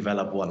 but you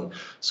develop one.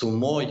 So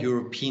more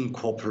European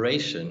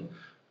cooperation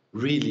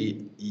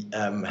really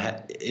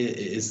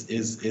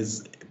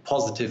is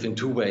positive in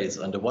two ways.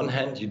 On the one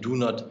hand, you do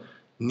not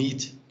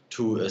need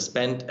to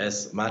spend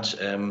as much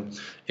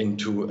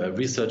into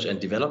research and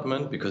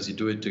development because you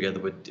do it together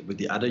with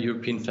the other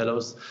European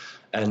fellows,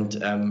 and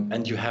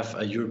you have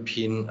a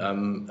European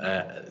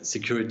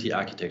security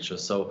architecture.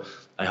 So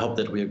I hope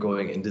that we are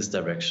going in this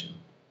direction.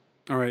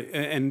 All right,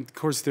 and of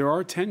course there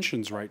are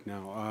tensions right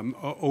now.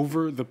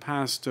 Over the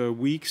past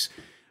weeks,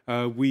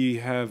 we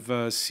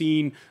have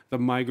seen the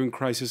migrant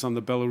crisis on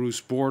the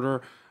Belarus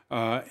border,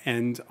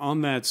 and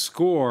on that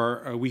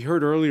score, we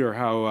heard earlier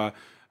how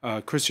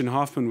Christian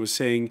Hoffmann was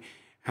saying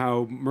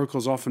how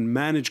Merkel's often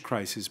managed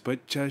crises, but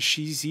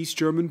she's East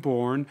German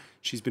born.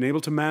 She's been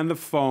able to man the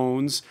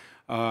phones.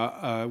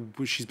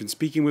 She's been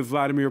speaking with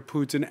Vladimir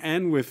Putin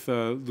and with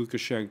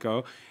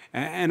Lukashenko.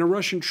 And a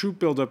Russian troop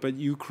buildup at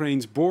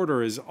Ukraine's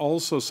border is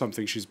also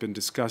something she's been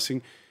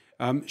discussing.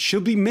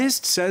 She'll be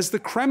missed, says the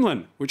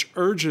Kremlin, which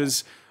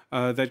urges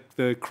that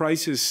the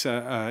crisis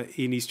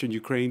in eastern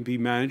Ukraine be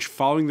managed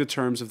following the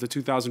terms of the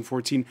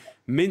 2014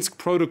 Minsk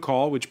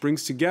Protocol, which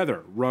brings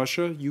together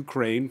Russia,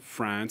 Ukraine,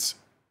 France,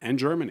 and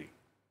Germany.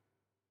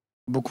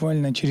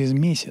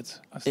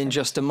 In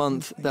just a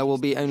month, there will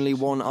be only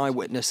one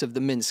eyewitness of the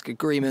Minsk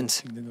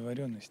agreement.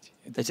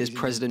 It is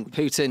President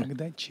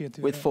Putin,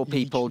 with 4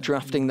 people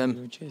drafting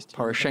them: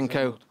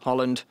 Poroshenko,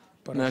 Holland,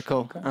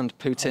 Merkel, and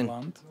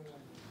Putin.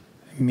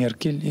 Will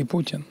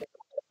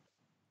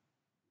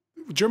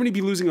Germany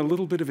be losing a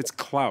little bit of its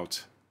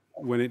clout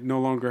when it no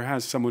longer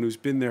has someone who's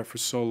been there for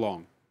so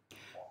long?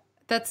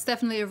 That's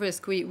definitely a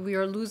risk. We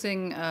are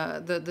losing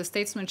the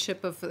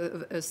statesmanship of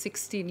a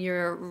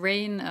 16-year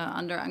reign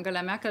under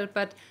Angela Merkel,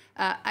 but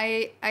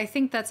I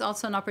think that's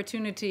also an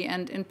opportunity,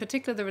 and in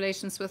particular the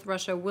relations with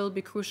Russia will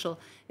be crucial.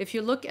 If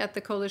you look at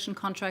the coalition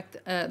contract,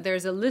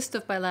 there's a list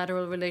of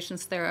bilateral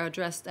relations there are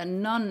addressed,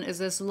 and none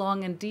is as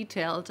long and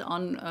detailed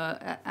on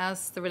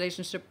as the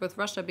relationship with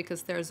Russia,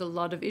 because there's a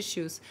lot of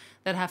issues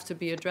that have to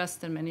be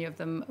addressed, and many of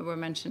them were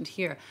mentioned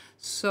here.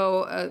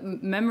 So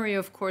memory,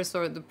 of course,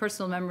 or the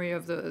personal memory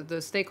of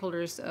the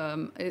stakeholders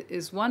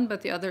is one,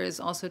 but the other is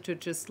also to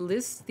just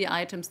list the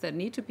items that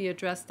need to be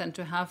addressed and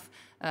to have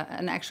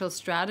an actual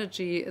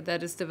strategy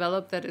that is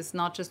developed that is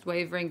not just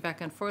wavering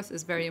back and forth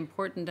is very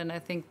important. And I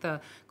think the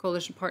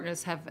coalition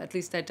partners have at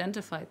least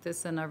identified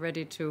this and are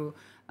ready to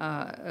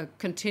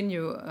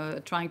continue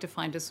trying to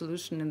find a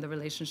solution in the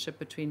relationship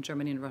between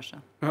Germany and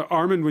Russia.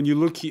 Armin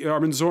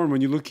Zorn,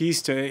 when you look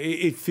east,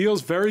 it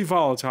feels very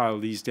volatile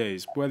these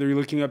days, whether you're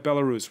looking at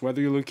Belarus,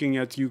 whether you're looking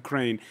at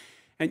Ukraine.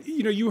 And,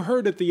 you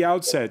heard at the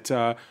outset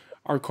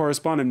our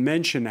correspondent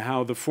mention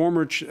how the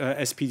former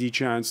SPD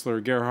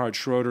chancellor, Gerhard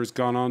Schroeder, has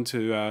gone on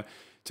to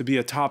be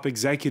a top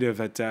executive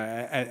at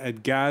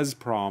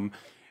Gazprom.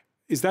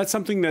 Is that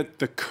something that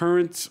the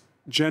current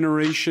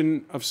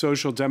generation of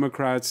social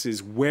democrats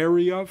is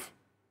wary of?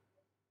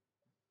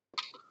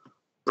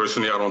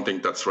 Personally, I don't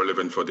think that's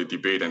relevant for the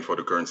debate and for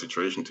the current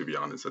situation, to be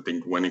honest. I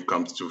think when it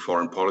comes to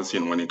foreign policy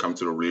and when it comes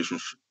to the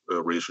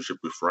relationship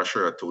with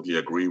Russia, I totally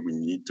agree. We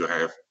need to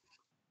have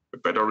a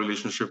better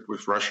relationship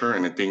with Russia.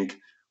 And I think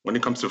when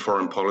it comes to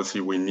foreign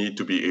policy, we need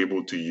to be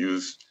able to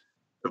use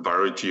a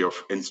variety of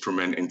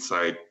instruments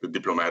inside the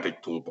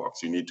diplomatic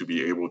toolbox. You need to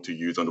be able to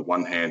use, on the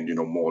one hand,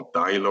 more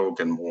dialogue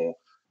and more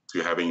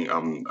to having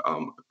a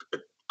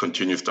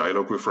continuous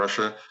dialogue with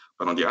Russia.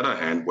 But on the other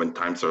hand, when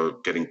times are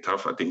getting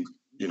tough, I think,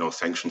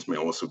 sanctions may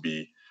also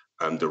be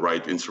the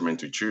right instrument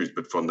to choose.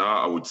 But for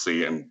now, I would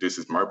say, and this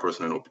is my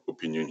personal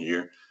opinion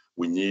here,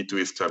 we need to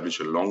establish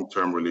a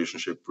long-term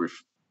relationship with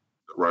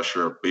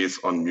Russia based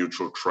on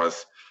mutual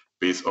trust,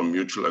 based on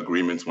mutual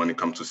agreements when it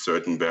comes to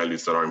certain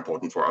values that are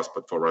important for us,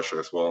 but for Russia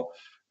as well.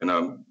 And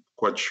I'm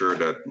quite sure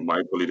that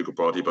my political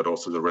party, but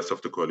also the rest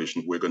of the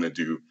coalition, we're going to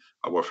do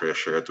our fair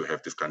share to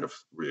have this kind of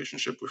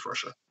relationship with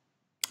Russia.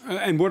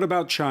 And what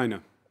about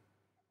China?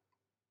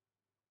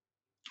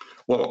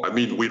 Well,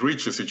 we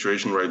reach a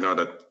situation right now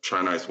that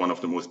China is one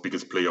of the most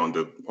biggest player on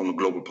the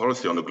global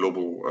policy, on the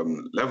global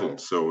level.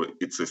 So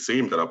it's the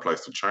same that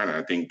applies to China.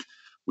 I think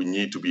we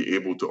need to be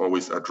able to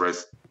always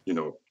address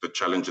the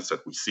challenges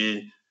that we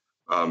see.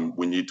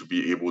 We need to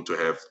be able to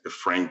have a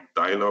frank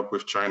dialogue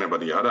with China.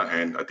 But on the other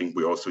hand, I think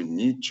we also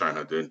need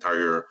China, the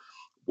entire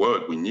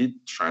world. We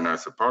need China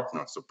as a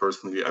partner. So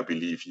personally, I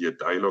believe here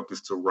dialogue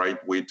is the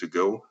right way to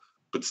go,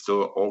 but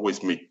still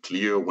always make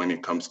clear when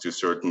it comes to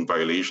certain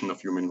violation of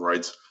human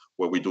rights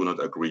where we do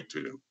not agree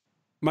to.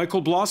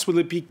 Michael Bloss, will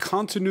it be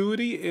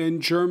continuity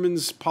in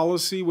Germany's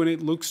policy when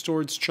it looks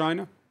towards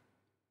China?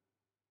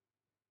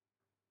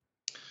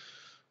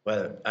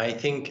 Well, I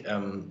think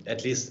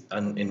at least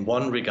in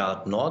one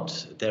regard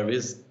not. There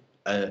is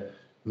a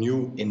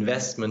new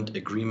investment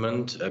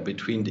agreement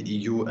between the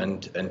EU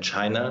and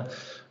China,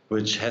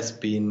 which has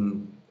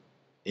been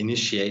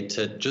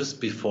initiated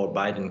just before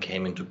Biden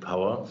came into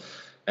power.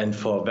 And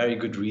for very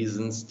good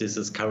reasons, this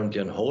is currently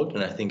on hold,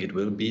 and I think it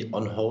will be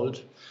on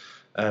hold.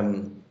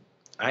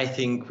 I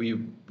think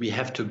we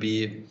have to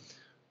be,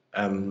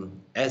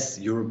 as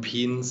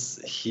Europeans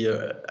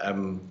here, a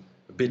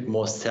bit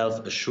more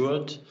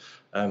self-assured.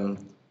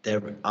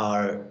 There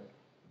are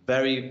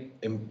very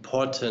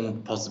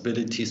important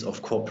possibilities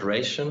of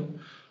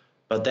cooperation,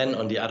 but then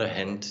on the other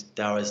hand,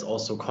 there is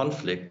also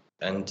conflict.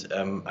 And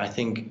I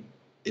think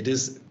it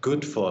is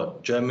good for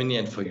Germany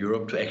and for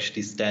Europe to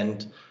actually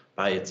stand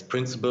by its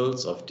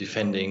principles of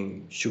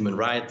defending human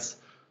rights,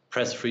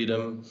 press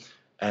freedom,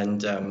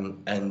 and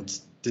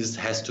this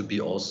has to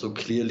be also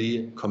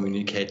clearly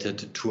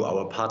communicated to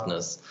our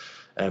partners.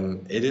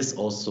 It is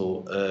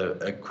also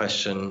a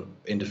question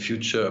in the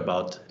future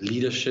about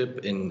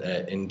leadership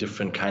in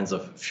different kinds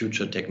of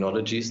future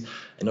technologies.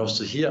 And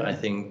also here, I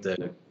think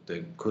the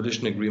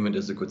coalition agreement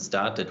is a good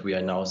start, that we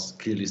are now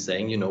clearly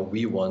saying,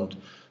 we want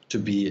to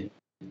be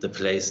the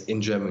place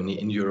in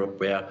Germany, in Europe,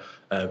 where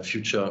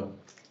future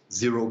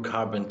zero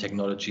carbon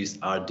technologies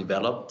are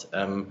developed.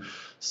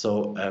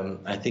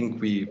 I think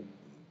we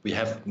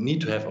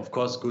need to have, of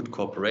course, good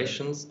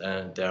cooperations.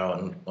 They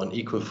are on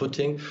equal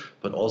footing,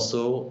 but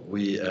also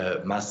we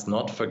must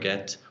not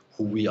forget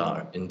who we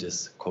are in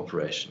this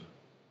cooperation.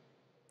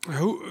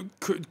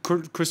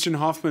 Christian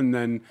Hoffmann,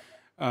 then,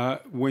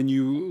 when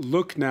you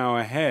look now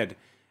ahead,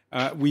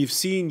 we've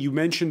seen, you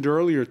mentioned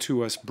earlier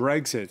to us,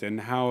 Brexit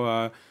and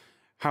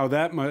how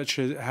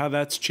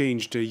that's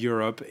changed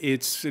Europe.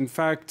 It's in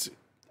fact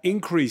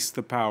increased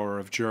the power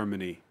of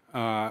Germany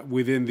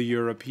within the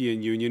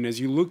European Union. As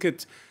you look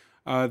at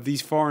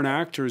these foreign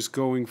actors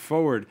going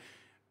forward,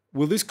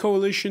 will this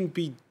coalition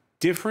be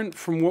different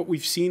from what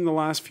we've seen the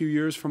last few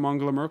years from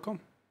Angela Merkel?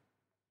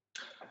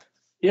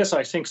 Yes,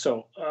 I think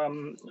so.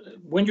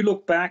 When you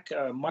look back,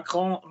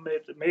 Macron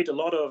made a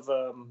lot of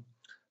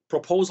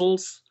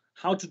proposals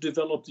how to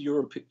develop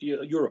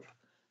Europe.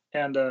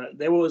 And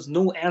there was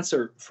no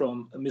answer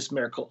from Ms.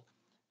 Merkel.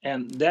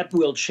 And that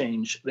will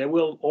change. There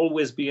will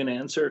always be an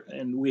answer,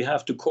 and we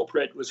have to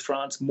cooperate with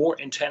France more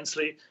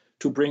intensely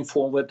to bring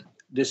forward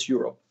this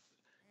Europe.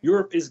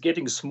 Europe is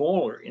getting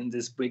smaller in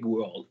this big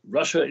world.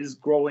 Russia is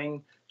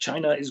growing,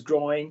 China is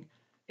growing,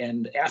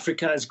 and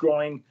Africa is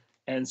growing.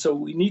 And so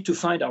we need to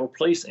find our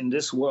place in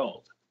this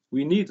world.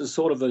 We need a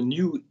sort of a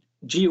new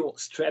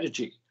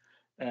geo-strategy.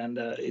 And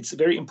it's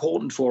very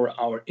important for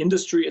our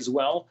industry as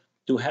well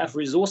to have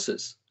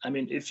resources. I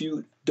mean, if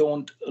you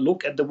don't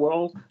look at the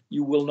world,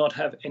 you will not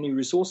have any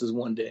resources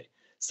one day.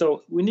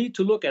 So we need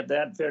to look at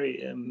that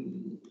very,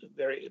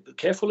 very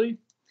carefully.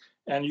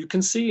 And you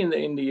can see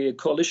in the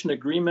coalition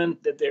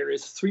agreement that there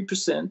is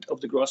 3%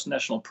 of the gross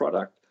national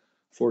product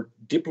for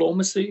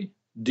diplomacy,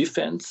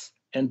 defense,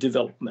 and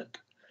development.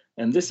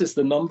 And this is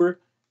the number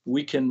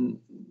we can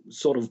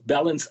sort of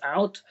balance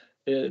out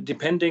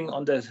depending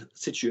on the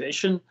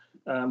situation,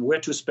 where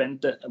to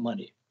spend the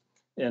money.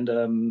 And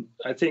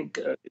I think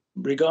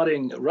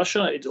regarding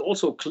Russia, it's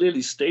also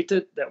clearly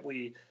stated that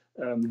we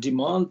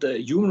demand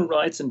the human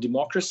rights and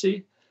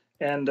democracy,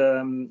 and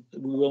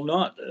we will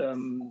not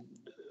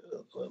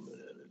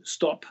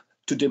stop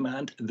to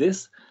demand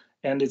this.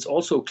 And it's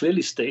also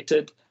clearly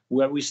stated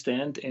where we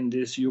stand in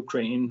this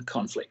Ukraine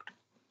conflict.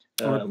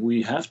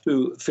 We have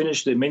to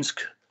finish the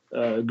Minsk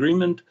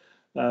agreement.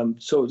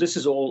 So this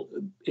is all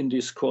in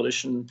these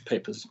coalition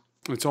papers.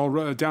 It's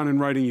all down in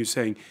writing, you're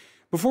saying.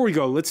 Before we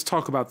go, let's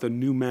talk about the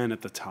new man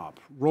at the top.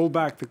 Roll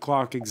back the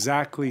clock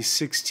exactly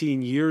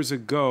 16 years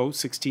ago,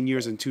 16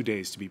 years and 2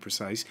 days to be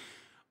precise.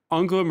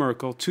 Angela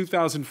Merkel,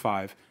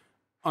 2005,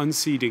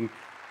 unseating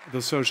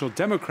the Social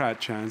Democrat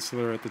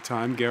chancellor at the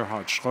time,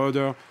 Gerhard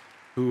Schröder,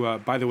 who,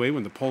 by the way,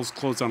 when the polls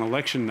closed on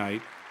election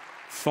night,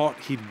 thought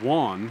he'd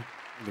won.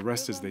 The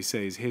rest, as they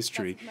say, is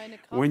history.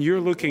 When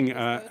you're looking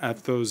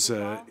at those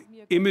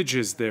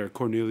images there,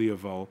 Cornelia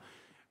Voll,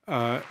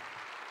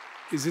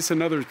 is this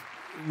another...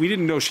 We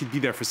didn't know she'd be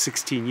there for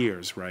 16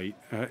 years, right?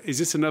 Is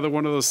this another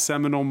one of those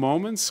seminal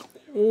moments?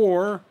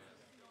 Or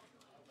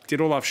did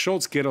Olaf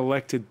Scholz get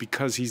elected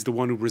because he's the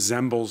one who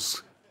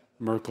resembles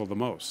Merkel the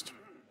most?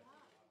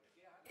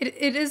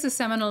 It is a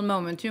seminal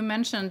moment. You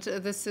mentioned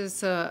this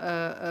is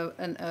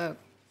a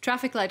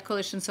traffic light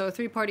coalition, so a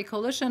three-party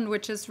coalition,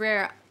 which is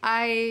rare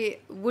I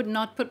would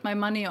not put my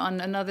money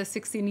on another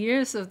 16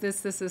 years of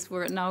this.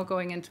 We're now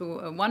going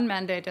into one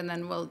mandate, and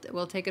then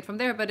we'll take it from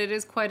there. But it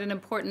is quite an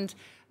important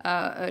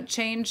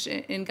change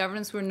in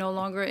governance. We're no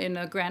longer in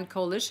a grand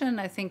coalition.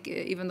 I think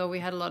even though we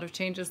had a lot of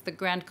changes, the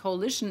grand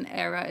coalition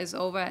era is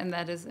over, and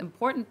that is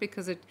important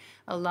because it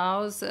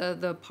allows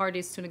the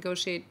parties to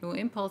negotiate new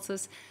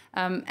impulses.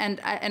 And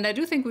I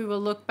do think we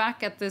will look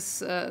back at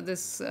this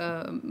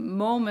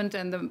moment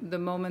and the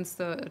moments,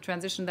 the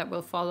transition that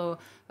will follow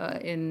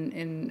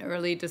in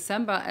early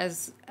December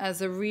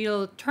as a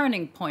real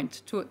turning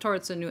point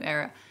towards a new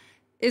era.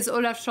 Is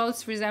Olaf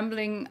Scholz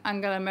resembling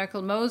Angela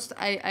Merkel most?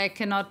 I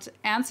cannot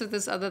answer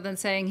this other than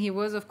saying he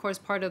was, of course,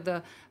 part of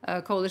the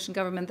coalition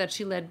government that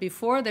she led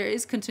before. There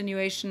is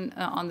continuation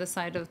on the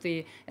side of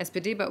the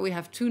SPD, but we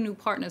have two new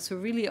partners who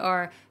really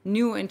are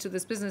new into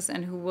this business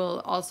and who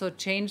will also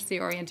change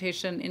the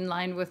orientation in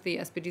line with the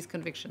SPD's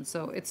convictions.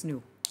 So it's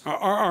new.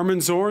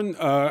 Armin Zorn,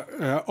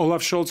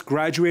 Olaf Scholz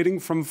graduating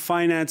from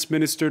finance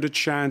minister to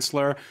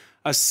chancellor,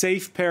 a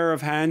safe pair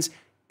of hands.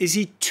 Is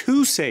he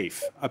too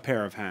safe a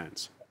pair of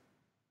hands?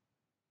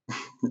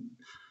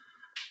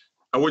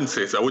 I wouldn't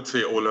say so. I would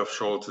say Olaf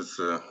Scholz is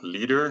a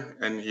leader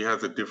and he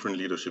has a different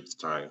leadership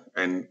style.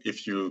 And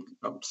if you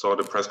saw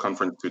the press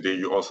conference today,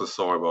 you also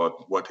saw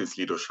about what his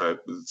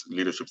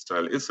leadership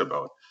style is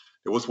about.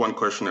 There was one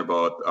question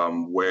about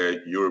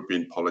where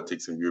European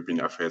politics and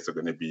European affairs are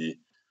going to be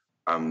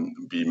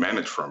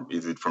managed from.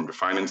 Is it from the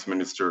finance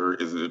minister?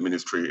 Is it the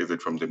ministry? Is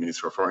it from the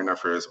Minister of Foreign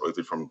Affairs? Or is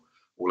it from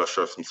Olaf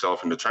Scholz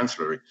himself in the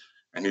chancellery?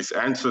 And his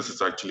answers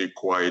is actually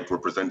quite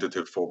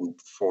representative for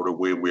the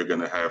way we're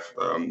going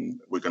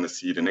to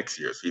see the next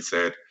years. He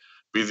said,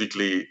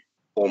 basically,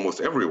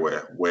 almost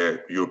everywhere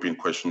where European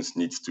questions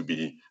needs to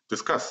be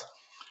discussed.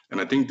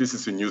 And I think this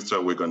is a new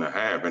style we're going to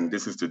have, and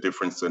this is the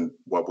difference in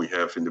what we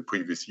have in the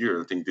previous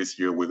year. I think this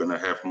year we're going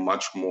to have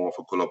much more of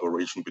a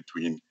collaboration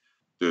between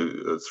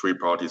the three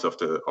parties of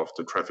the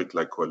traffic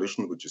light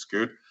coalition, which is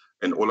good.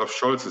 And Olaf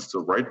Scholz is the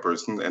right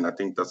person, and I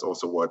think that's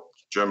also what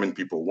German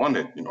people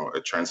wanted, a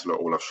Chancellor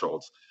Olaf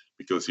Scholz,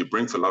 because he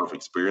brings a lot of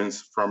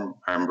experience from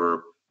Hamburg,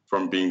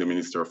 from being the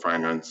Minister of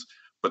Finance,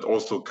 but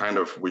also kind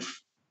of with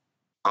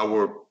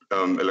our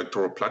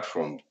electoral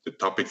platform, the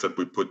topics that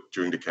we put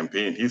during the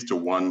campaign. He's the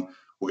one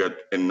who got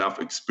enough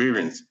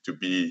experience to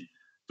be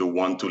the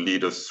one to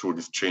lead us through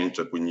this change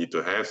that we need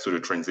to have, so the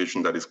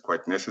transition that is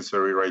quite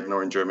necessary right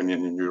now in Germany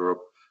and in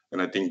Europe.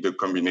 And I think the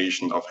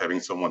combination of having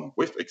someone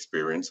with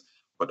experience,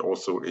 but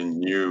also a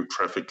new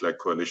traffic-led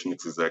coalition,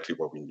 is exactly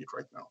what we need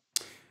right now.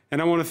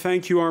 And I want to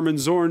thank you, Armin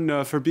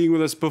Zorn, for being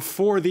with us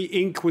before the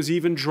ink was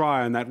even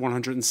dry on that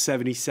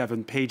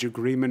 177-page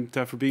agreement,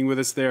 for being with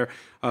us there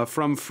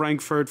from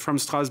Frankfurt, from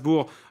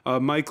Strasbourg.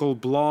 Michael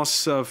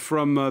Bloss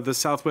from the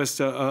southwest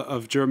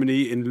of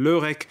Germany in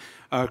Lörrach.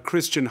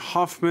 Christian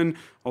Hoffmann.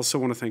 Also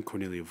want to thank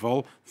Cornelia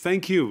Voll.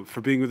 Thank you for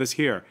being with us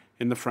here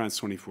in the France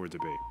 24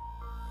 debate.